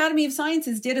National Academy of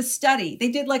Sciences did a study.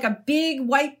 They did like a big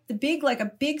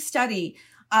study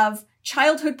of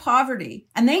childhood poverty,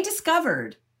 and they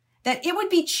discovered that it would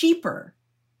be cheaper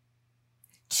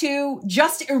to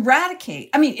just eradicate.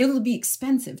 I mean, it would be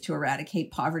expensive to eradicate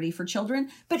poverty for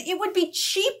children, but it would be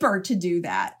cheaper to do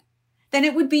that than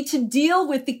it would be to deal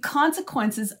with the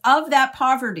consequences of that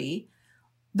poverty,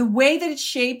 the way that it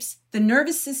shapes the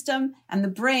nervous system and the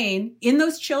brain in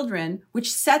those children,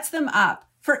 which sets them up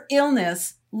for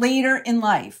illness later in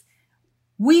life.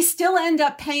 We still end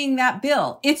up paying that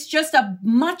bill. It's just a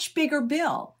much bigger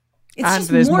bill. And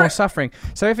there's more suffering.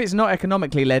 So if it's not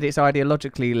economically led, it's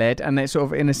ideologically led, and it's sort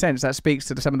of, in a sense, that speaks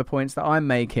to some of the points that I'm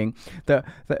making, that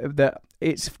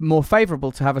it's more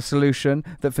favourable to have a solution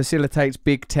that facilitates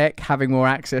big tech having more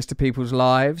access to people's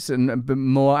lives and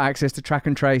more access to track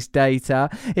and trace data.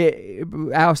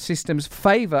 Our systems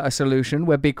favour a solution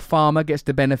where big pharma gets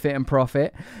to benefit and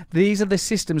profit. These are the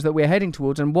systems that we're heading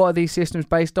towards. And what are these systems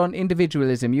based on?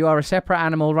 Individualism. You are a separate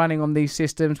animal running on these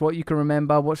systems, what you can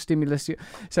remember, what stimulus you...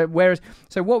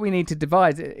 So what we need to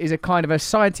divide is a kind of a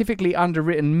scientifically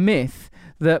underwritten myth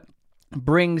that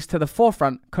brings to the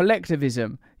forefront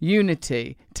collectivism,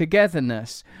 unity,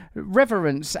 togetherness,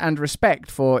 reverence and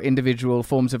respect for individual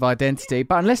forms of identity.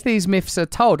 But unless these myths are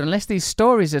told, unless these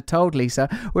stories are told, Lisa,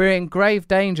 we're in grave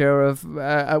danger of,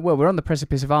 we're on the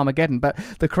precipice of Armageddon, but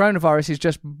the coronavirus is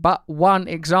just but one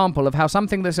example of how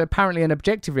something that's apparently an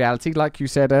objective reality, like you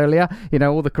said earlier,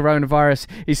 all the coronavirus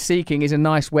is seeking is a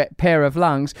nice wet pair of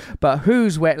lungs, but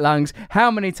whose wet lungs, how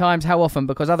many times, how often?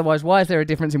 Because otherwise, why is there a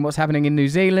difference in what's happening in New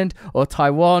Zealand or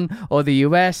Taiwan or the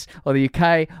US or the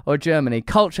UK or Germany?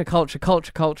 Culture.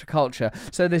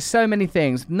 So there's so many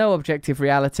things. No objective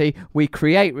reality. We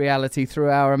create reality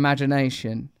through our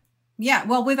imagination. Yeah,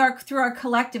 well, through our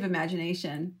collective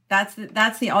imagination. That's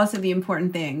also the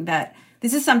important thing. That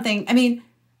this is something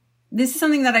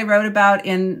that I wrote about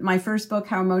in my first book,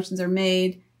 How Emotions Are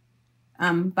Made.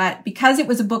 But because it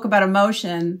was a book about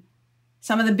emotion,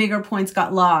 some of the bigger points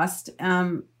got lost.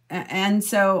 And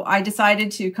so I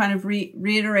decided to kind of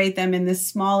reiterate them in this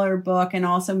smaller book, and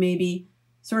also maybe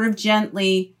sort of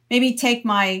gently, maybe take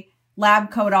my lab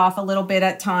coat off a little bit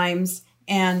at times,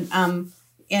 and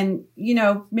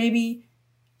maybe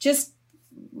just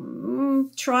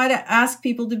try to ask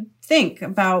people to think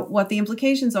about what the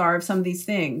implications are of some of these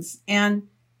things. And,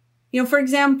 for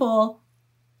example,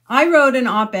 I wrote an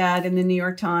op-ed in the New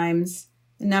York Times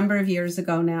a number of years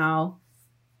ago now,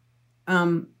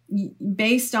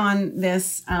 based on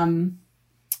this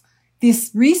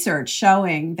research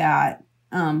showing that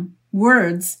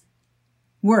words,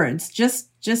 just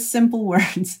simple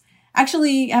words,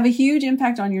 actually have a huge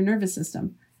impact on your nervous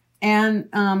system. And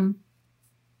I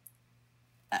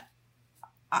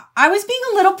was being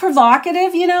a little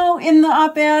provocative, in the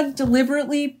op-ed,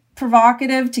 deliberately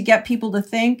provocative to get people to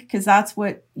think, because that's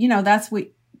what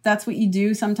you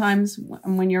do sometimes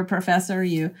when you're a professor.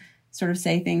 You sort of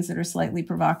say things that are slightly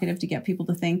provocative to get people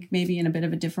to think maybe in a bit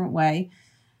of a different way.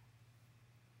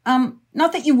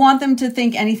 Not that you want them to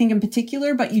think anything in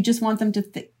particular, but you just want them to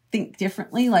think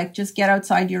differently, like just get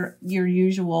outside your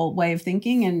usual way of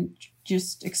thinking and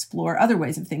just explore other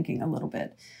ways of thinking a little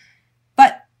bit.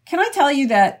 But can I tell you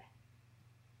that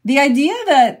the idea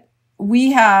that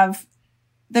we have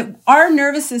that our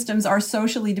nervous systems are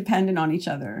socially dependent on each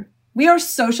other. We are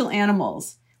social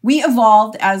animals. We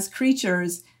evolved as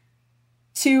creatures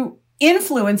to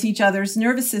influence each other's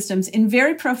nervous systems in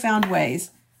very profound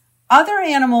ways. Other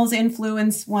animals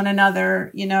influence one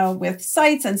another, with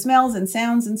sights and smells and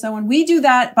sounds and so on. We do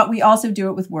that, but we also do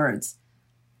it with words.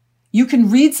 You can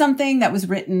read something that was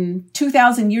written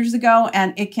 2,000 years ago,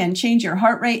 and it can change your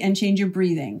heart rate and change your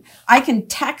breathing. I can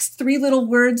text 3 little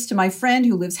words to my friend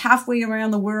who lives halfway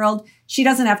around the world. She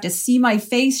doesn't have to see my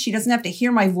face. She doesn't have to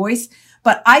hear my voice,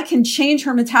 but I can change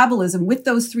her metabolism with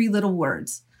those 3 little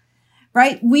words,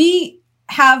 right? We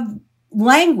have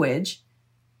language.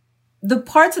 The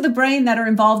parts of the brain that are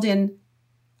involved in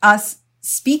us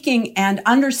speaking and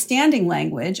understanding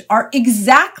language are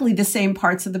exactly the same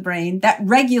parts of the brain that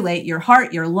regulate your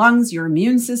heart, your lungs, your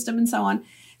immune system, and so on.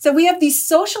 So we have these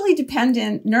socially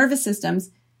dependent nervous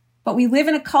systems, but we live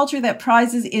in a culture that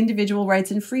prizes individual rights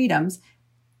and freedoms.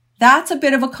 That's a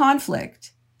bit of a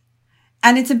conflict.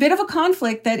 And it's a bit of a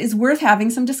conflict that is worth having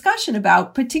some discussion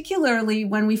about, particularly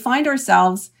when we find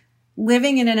ourselves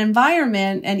living in an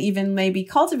environment and even maybe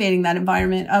cultivating that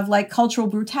environment of like cultural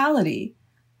brutality,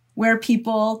 where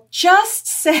people just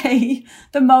say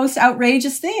the most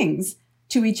outrageous things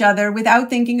to each other without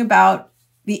thinking about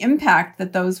the impact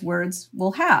that those words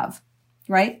will have,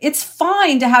 right? It's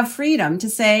fine to have freedom to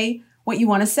say what you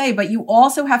want to say, but you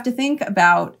also have to think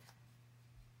about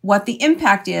what the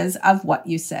impact is of what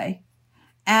you say.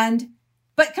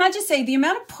 But can I just say, the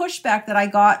amount of pushback that I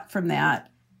got from that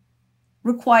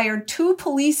required 2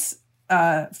 police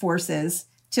forces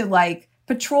to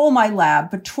patrol my lab,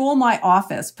 patrol my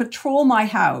office, patrol my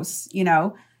house,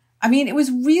 I mean, it was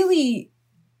really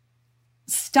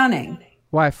stunning.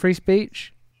 Why, free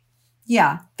speech?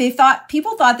 Yeah.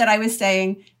 People thought that I was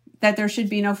saying that there should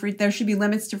be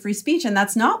limits to free speech. And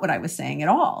that's not what I was saying at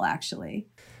all, actually.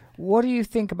 What do you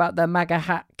think about the MAGA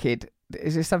hat kid?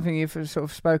 Is this something you've sort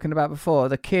of spoken about before?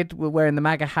 The kid wearing the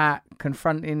MAGA hat,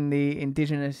 confronting the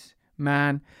indigenous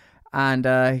man. And,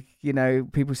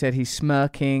 people said he's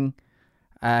smirking.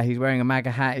 He's wearing a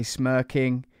MAGA hat. He's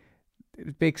smirking.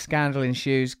 Big scandal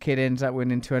ensues. Kid ends up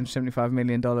winning $275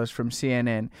 million from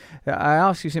CNN. I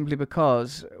ask you simply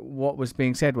because what was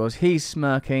being said was he's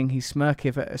smirking. He's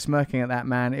smirking at that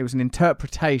man. It was an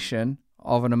interpretation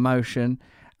of an emotion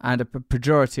and a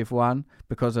pejorative one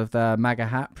because of the MAGA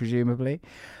hat, presumably.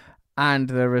 And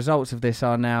the results of this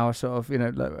are now sort of,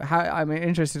 I'm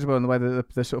interested as well in the way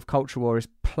that the sort of culture war is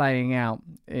playing out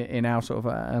in our sort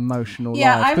of emotional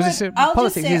lives. Because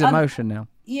politics is emotion now.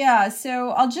 Yeah, so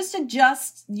I'll just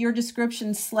adjust your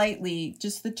description slightly,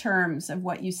 just the terms of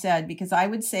what you said, because I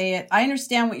would say it, I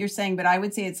understand what you're saying, but I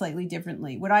would say it slightly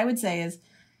differently. What I would say is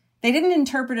they didn't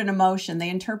interpret an emotion, they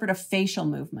interpret a facial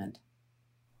movement.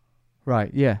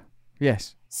 Right, yeah,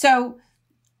 yes. So,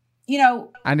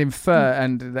 and infer,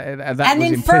 and that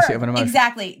was implicit of an emotion.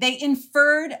 Exactly. They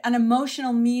inferred an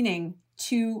emotional meaning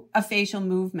to a facial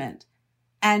movement.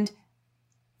 And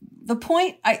the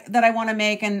point that I want to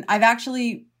make, and I've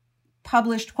actually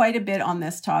published quite a bit on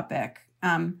this topic,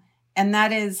 and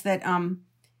that is that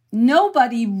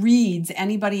nobody reads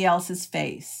anybody else's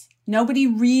face. Nobody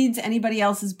reads anybody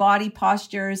else's body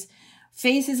postures.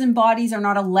 Faces and bodies are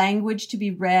not a language to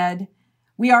be read.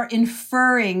 We are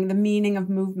inferring the meaning of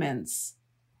movements,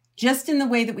 just in the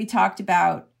way that we talked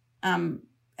about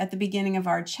at the beginning of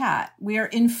our chat. We are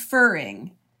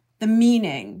inferring the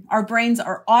meaning. Our brains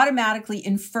are automatically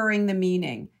inferring the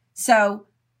meaning. So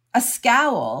a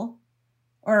scowl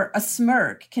or a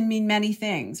smirk can mean many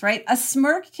things, right? A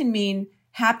smirk can mean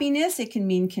happiness. It can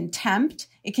mean contempt.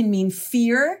 It can mean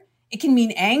fear. It can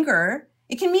mean anger.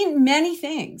 It can mean many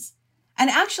things. And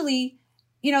actually,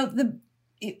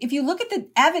 if you look at the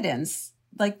evidence,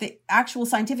 like the actual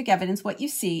scientific evidence, what you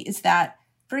see is that,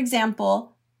 for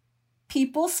example,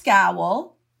 people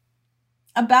scowl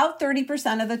about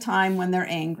 30% of the time when they're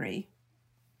angry.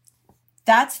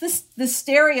 That's the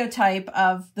stereotype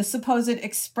of the supposed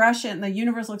expression, the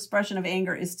universal expression of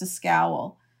anger is to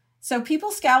scowl. So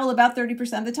people scowl about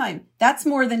 30% of the time. That's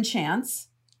more than chance.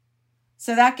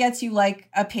 So that gets you like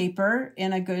a paper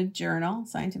in a good journal,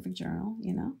 scientific journal,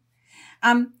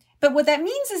 But what that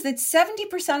means is that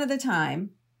 70% of the time,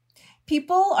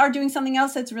 people are doing something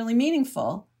else that's really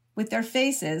meaningful with their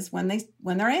faces when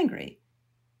they're angry.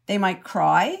 They might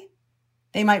cry.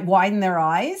 They might widen their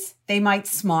eyes. They might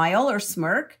smile or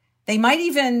smirk. They might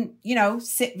even,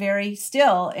 sit very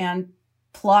still and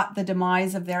plot the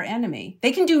demise of their enemy.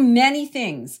 They can do many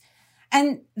things.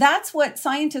 And that's what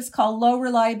scientists call low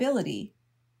reliability.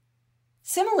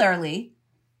 Similarly,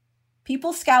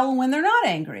 people scowl when they're not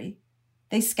angry.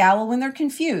 They scowl when they're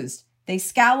confused. They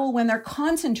scowl when they're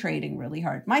concentrating really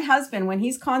hard. My husband, when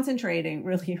he's concentrating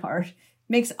really hard,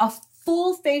 makes a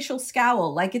full facial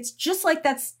scowl. Like it's just like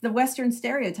that's the Western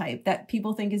stereotype that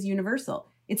people think is universal.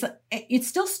 It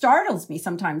still startles me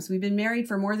sometimes. We've been married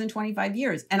for more than 25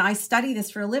 years and I study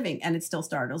this for a living and it still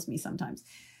startles me sometimes.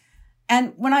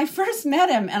 And when I first met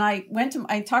him and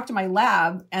I talked to my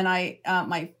lab and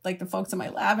the folks in my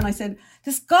lab and I said,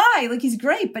 this guy, like he's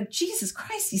great, but Jesus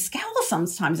Christ, he scowls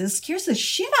sometimes. It scares the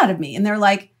shit out of me. And they're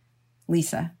like,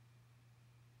 Lisa,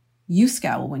 you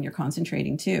scowl when you're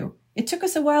concentrating too. It took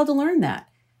us a while to learn that.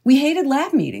 We hated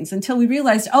lab meetings until we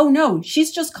realized, oh no,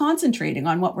 she's just concentrating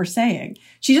on what we're saying.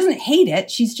 She doesn't hate it.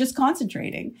 She's just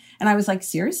concentrating. And I was like,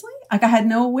 seriously? Like I had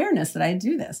no awareness that I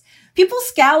do this. People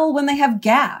scowl when they have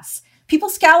gas. People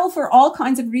scowl for all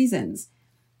kinds of reasons.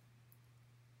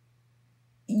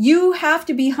 You have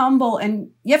to be humble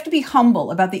and you have to be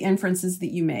humble about the inferences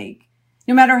that you make.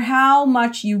 No matter how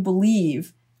much you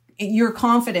believe, you're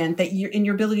confident that you're in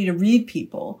your ability to read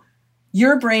people,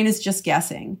 your brain is just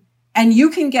guessing. And you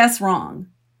can guess wrong.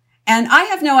 And I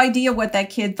have no idea what that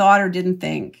kid thought or didn't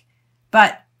think.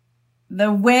 But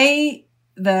the way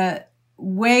that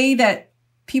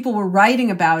people were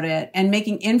writing about it and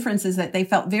making inferences that they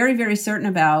felt very, very certain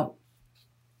about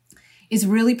is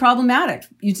really problematic.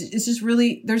 It's just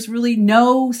really, there's really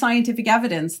no scientific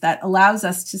evidence that allows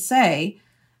us to say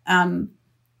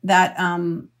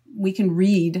that we can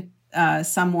read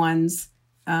someone's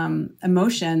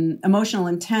emotional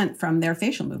intent from their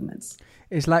facial movements.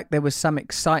 It's like there was some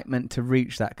excitement to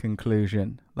reach that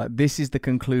conclusion. Like, this is the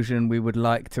conclusion we would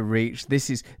like to reach.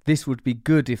 This would be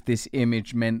good if this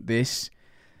image meant this.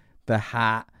 The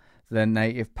hat, the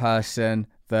native person,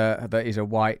 that is a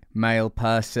white male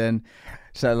person.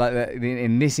 So like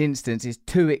in this instance, it's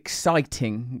too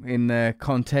exciting in the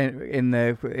content, in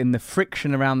the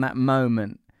friction around that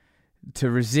moment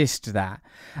to resist that.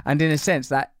 And in a sense,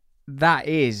 that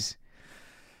is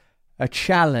a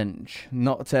challenge,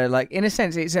 not to, like, in a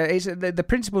sense, the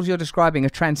principles you're describing are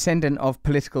transcendent of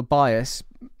political bias,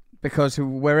 because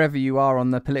wherever you are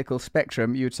on the political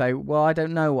spectrum, you would say, well, I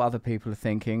don't know what other people are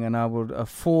thinking, and I would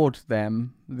afford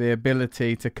them the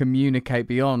ability to communicate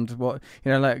beyond what,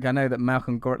 like, I know that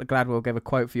Malcolm Gladwell gave a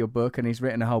quote for your book, and he's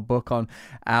written a whole book on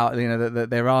that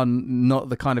there are not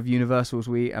the kind of universals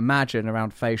we imagine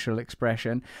around facial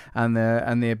expression and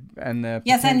the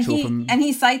yes, potential and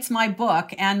he cites my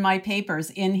book and my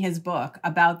papers in his book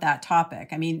about that topic.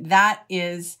 I mean, that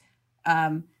is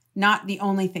not the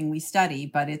only thing we study,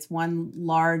 but it's one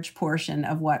large portion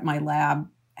of what my lab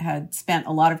had spent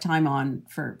a lot of time on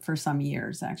for some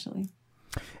years, actually.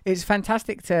 It's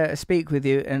fantastic to speak with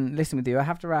you and listen with you. I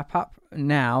have to wrap up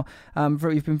now.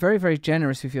 You've been very, very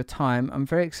generous with your time. I'm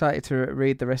very excited to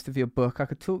read the rest of your book. I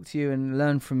could talk to you and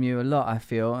learn from you a lot, I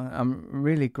feel. I'm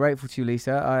really grateful to you,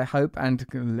 Lisa. I hope, and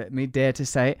let me dare to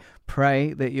say it,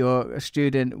 pray that your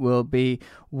student will be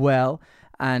well.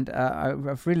 And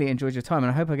I've really enjoyed your time,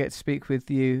 and I hope I get to speak with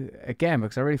you again,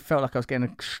 because I really felt like I was getting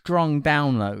a strong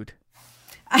download.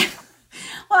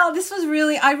 Well,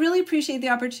 I really appreciate the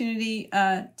opportunity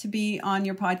to be on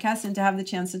your podcast and to have the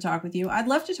chance to talk with you. I'd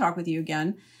love to talk with you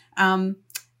again.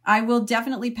 I will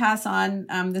definitely pass on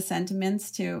the sentiments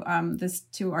to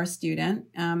our student.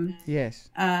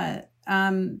 Yes.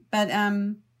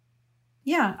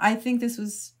 Yeah, I think this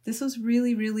was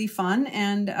really, really fun,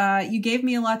 and you gave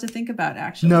me a lot to think about,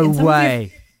 actually. No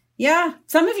way.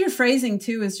 Some of your phrasing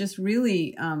too is just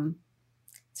really,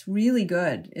 it's really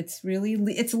good. It's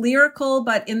lyrical,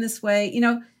 but in this way,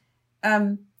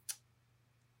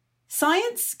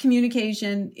 science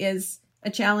communication is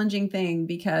a challenging thing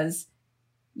because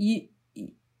you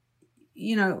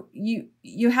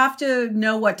have to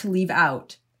know what to leave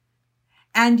out,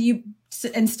 and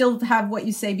still have what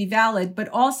you say be valid, but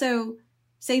also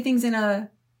say things in a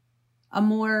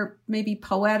more maybe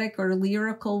poetic or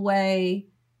lyrical way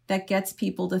that gets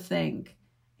people to think.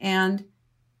 And,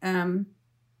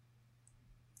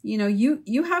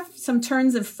 you have some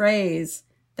turns of phrase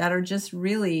that are just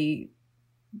really,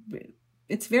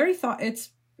 it's very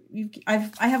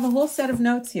I have a whole set of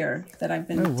notes here that I've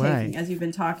been taking as you've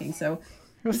been talking. So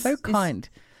you're so kind.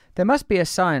 There must be a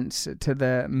science to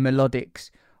the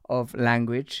melodics of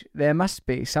language.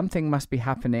 Something must be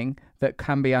happening that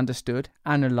can be understood,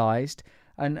 analysed,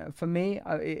 and for me,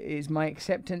 it is my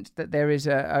acceptance that there is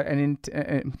beyond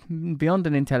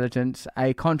an intelligence,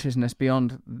 a consciousness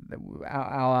beyond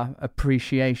our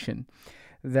appreciation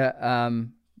that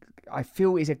I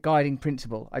feel is a guiding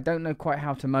principle. I don't know quite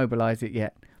how to mobilise it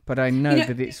yet, but I know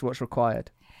that it's what's required.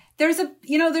 There's a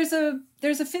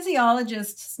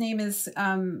physiologist. His name is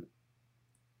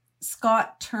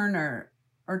Scott Turner.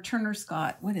 or Turner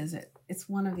Scott. What is it? It's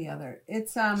one or the other.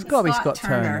 It's It's got to be Scott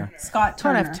Turner. Scott Can't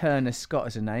Turner. have Turner Scott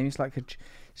as a name. It's like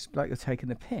you're taking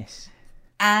the piss.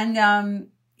 And the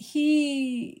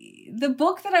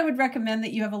book that I would recommend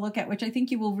that you have a look at, which I think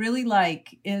you will really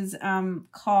like, is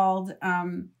called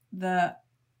The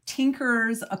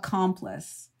Tinkerer's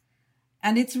Accomplice.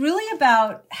 And it's really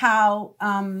about how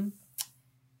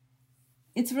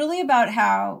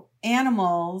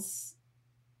animals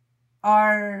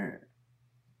are,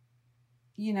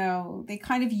 they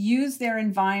kind of use their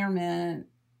environment.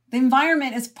 The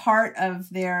environment is part of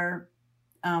their,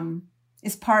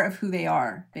 is part of who they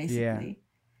are, basically.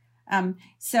 Yeah.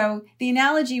 So the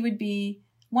analogy would be,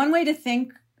 one way to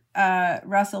think,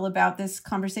 Russell, about this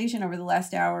conversation over the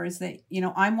last hour is that,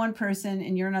 I'm one person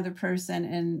and you're another person.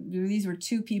 And these were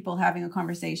two people having a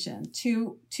conversation,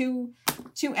 two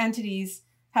entities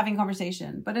having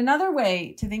conversation. But another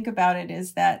way to think about it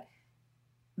is that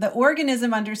the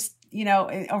organism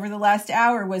over the last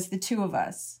hour was the two of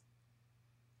us.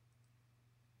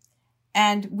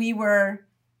 And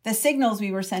the signals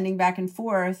we were sending back and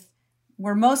forth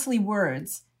were mostly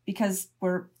words because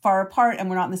we're far apart and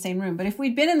we're not in the same room. But if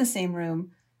we'd been in the same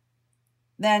room,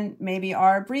 then maybe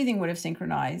our breathing would have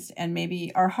synchronized and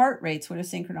maybe our heart rates would have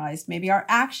synchronized. Maybe our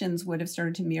actions would have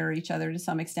started to mirror each other to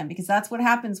some extent, because that's what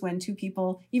happens when two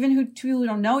people, even two who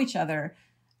don't know each other,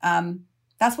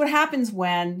 that's what happens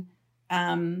when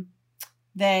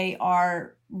they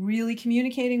are really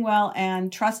communicating well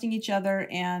and trusting each other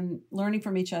and learning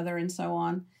from each other and so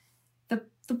on.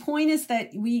 The point is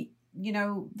that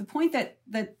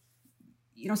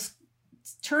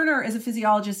Turner, as a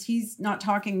physiologist, he's not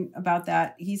talking about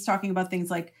that. He's talking about things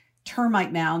like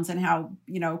termite mounds and how,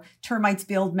 termites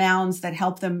build mounds that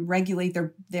help them regulate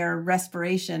their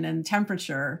respiration and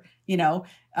temperature,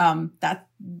 that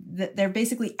they're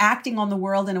basically acting on the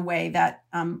world in a way that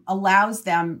allows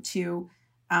them to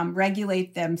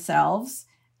regulate themselves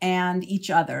and each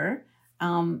other.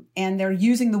 And they're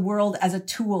using the world as a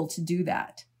tool to do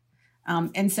that.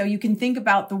 And so you can think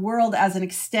about the world as an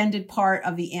extended part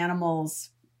of the animal's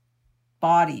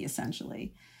body,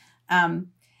 essentially.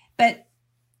 But,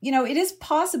 it is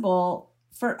possible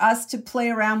for us to play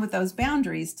around with those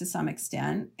boundaries to some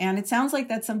extent. And it sounds like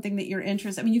that's something that you're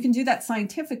interested. You can do that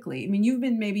scientifically. You've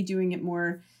been maybe doing it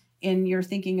more in your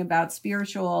thinking about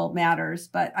spiritual matters,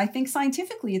 but I think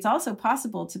scientifically it's also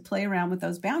possible to play around with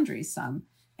those boundaries some.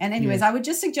 And anyways, yes. I would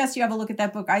just suggest you have a look at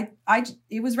that book.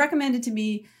 It was recommended to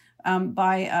me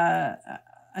by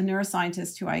a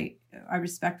neuroscientist who I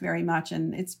respect very much,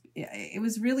 and it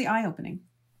was really eye-opening.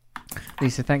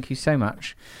 Lisa, thank you so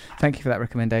much. Thank you for that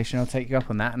recommendation. I'll take you up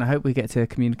on that, and I hope we get to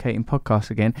communicate in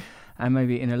podcasts again, and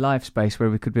maybe in a live space where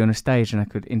we could be on a stage and I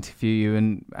could interview you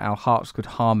and our hearts could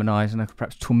harmonise and I could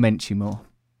perhaps torment you more.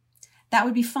 That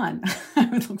would be fun. I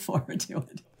would look forward to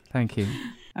it. Thank you.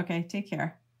 Okay, take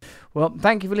care. Well,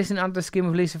 thank you for listening to Under the Skin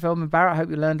with Lisa Felman Barrett. I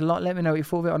hope you learned a lot. Let me know what you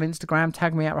thought of it on Instagram.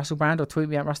 Tag me at Russell Brand or tweet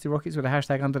me at Rusty Rockets with the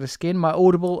hashtag Under the Skin. My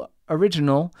Audible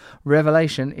original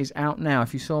Revelation is out now.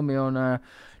 If you saw me on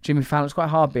Jimmy Fallon, it's quite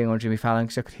hard being on Jimmy Fallon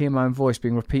because I could hear my own voice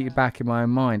being repeated back in my own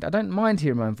mind. I don't mind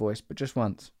hearing my own voice, but just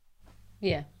once.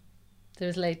 Yeah,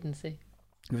 there's latency.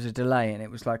 There was a delay, and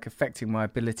it was like affecting my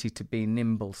ability to be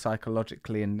nimble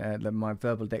psychologically, and my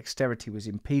verbal dexterity was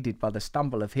impeded by the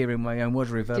stumble of hearing my own words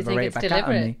reverberate back out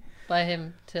on me. By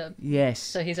him to... Yes.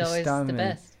 So he's always the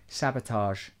best.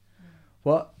 Sabotage.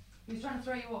 What? He's trying to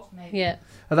throw you off, maybe. Yeah.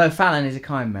 Although Fallon is a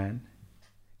kind man.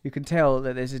 You can tell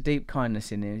that there's a deep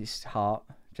kindness in his heart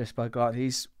just by God.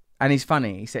 He's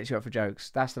funny. He sets you up for jokes.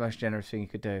 That's the most generous thing you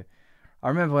could do. I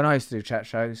remember when I used to do chat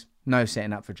shows, no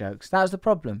setting up for jokes. That was the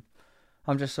problem.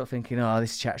 I'm just sort of thinking,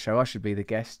 this is a chat show, I should be the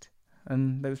guest.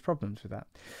 And there was problems with that.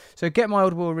 So get my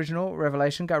Audible original,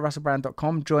 Revelation. Go to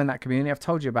russellbrand.com, join that community. I've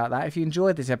told you about that. If you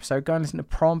enjoyed this episode, go and listen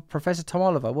to Professor Tom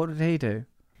Oliver. What did he do?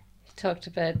 He talked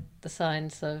about the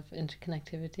science of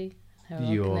interconnectivity.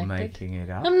 You're making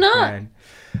it up. I'm not. Again.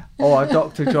 Or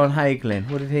Dr. John Hagelin.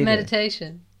 What did he do?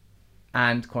 Meditation.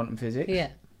 And quantum physics.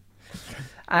 Yeah.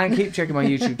 And keep checking my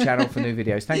YouTube channel for new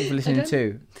videos. Thank you for listening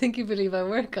too. I think you believe I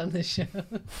work on this show.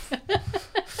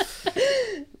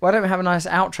 Why don't we have a nice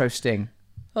outro sting?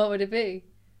 What would it be?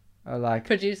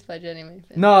 Produced by Jenny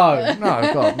Mayfield. No,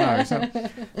 God, no. It's not.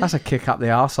 That's a kick up the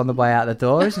arse on the way out the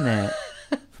door, isn't it?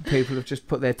 For people who've just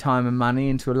put their time and money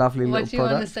into a lovely little product. What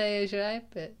do you want to say as your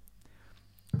outfit?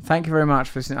 Thank you very much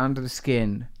for listening to Under the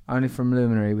Skin, only from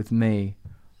Luminary with me,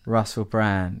 Russell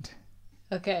Brand.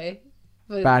 Okay.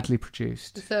 Badly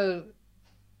produced. So,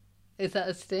 is that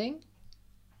a sting?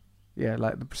 Yeah,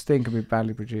 like the sting can be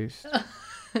badly produced.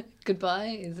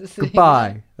 Goodbye is a sting.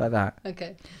 Goodbye, like that.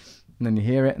 Okay. And then you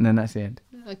hear it, and then that's the end.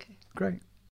 Okay. Great.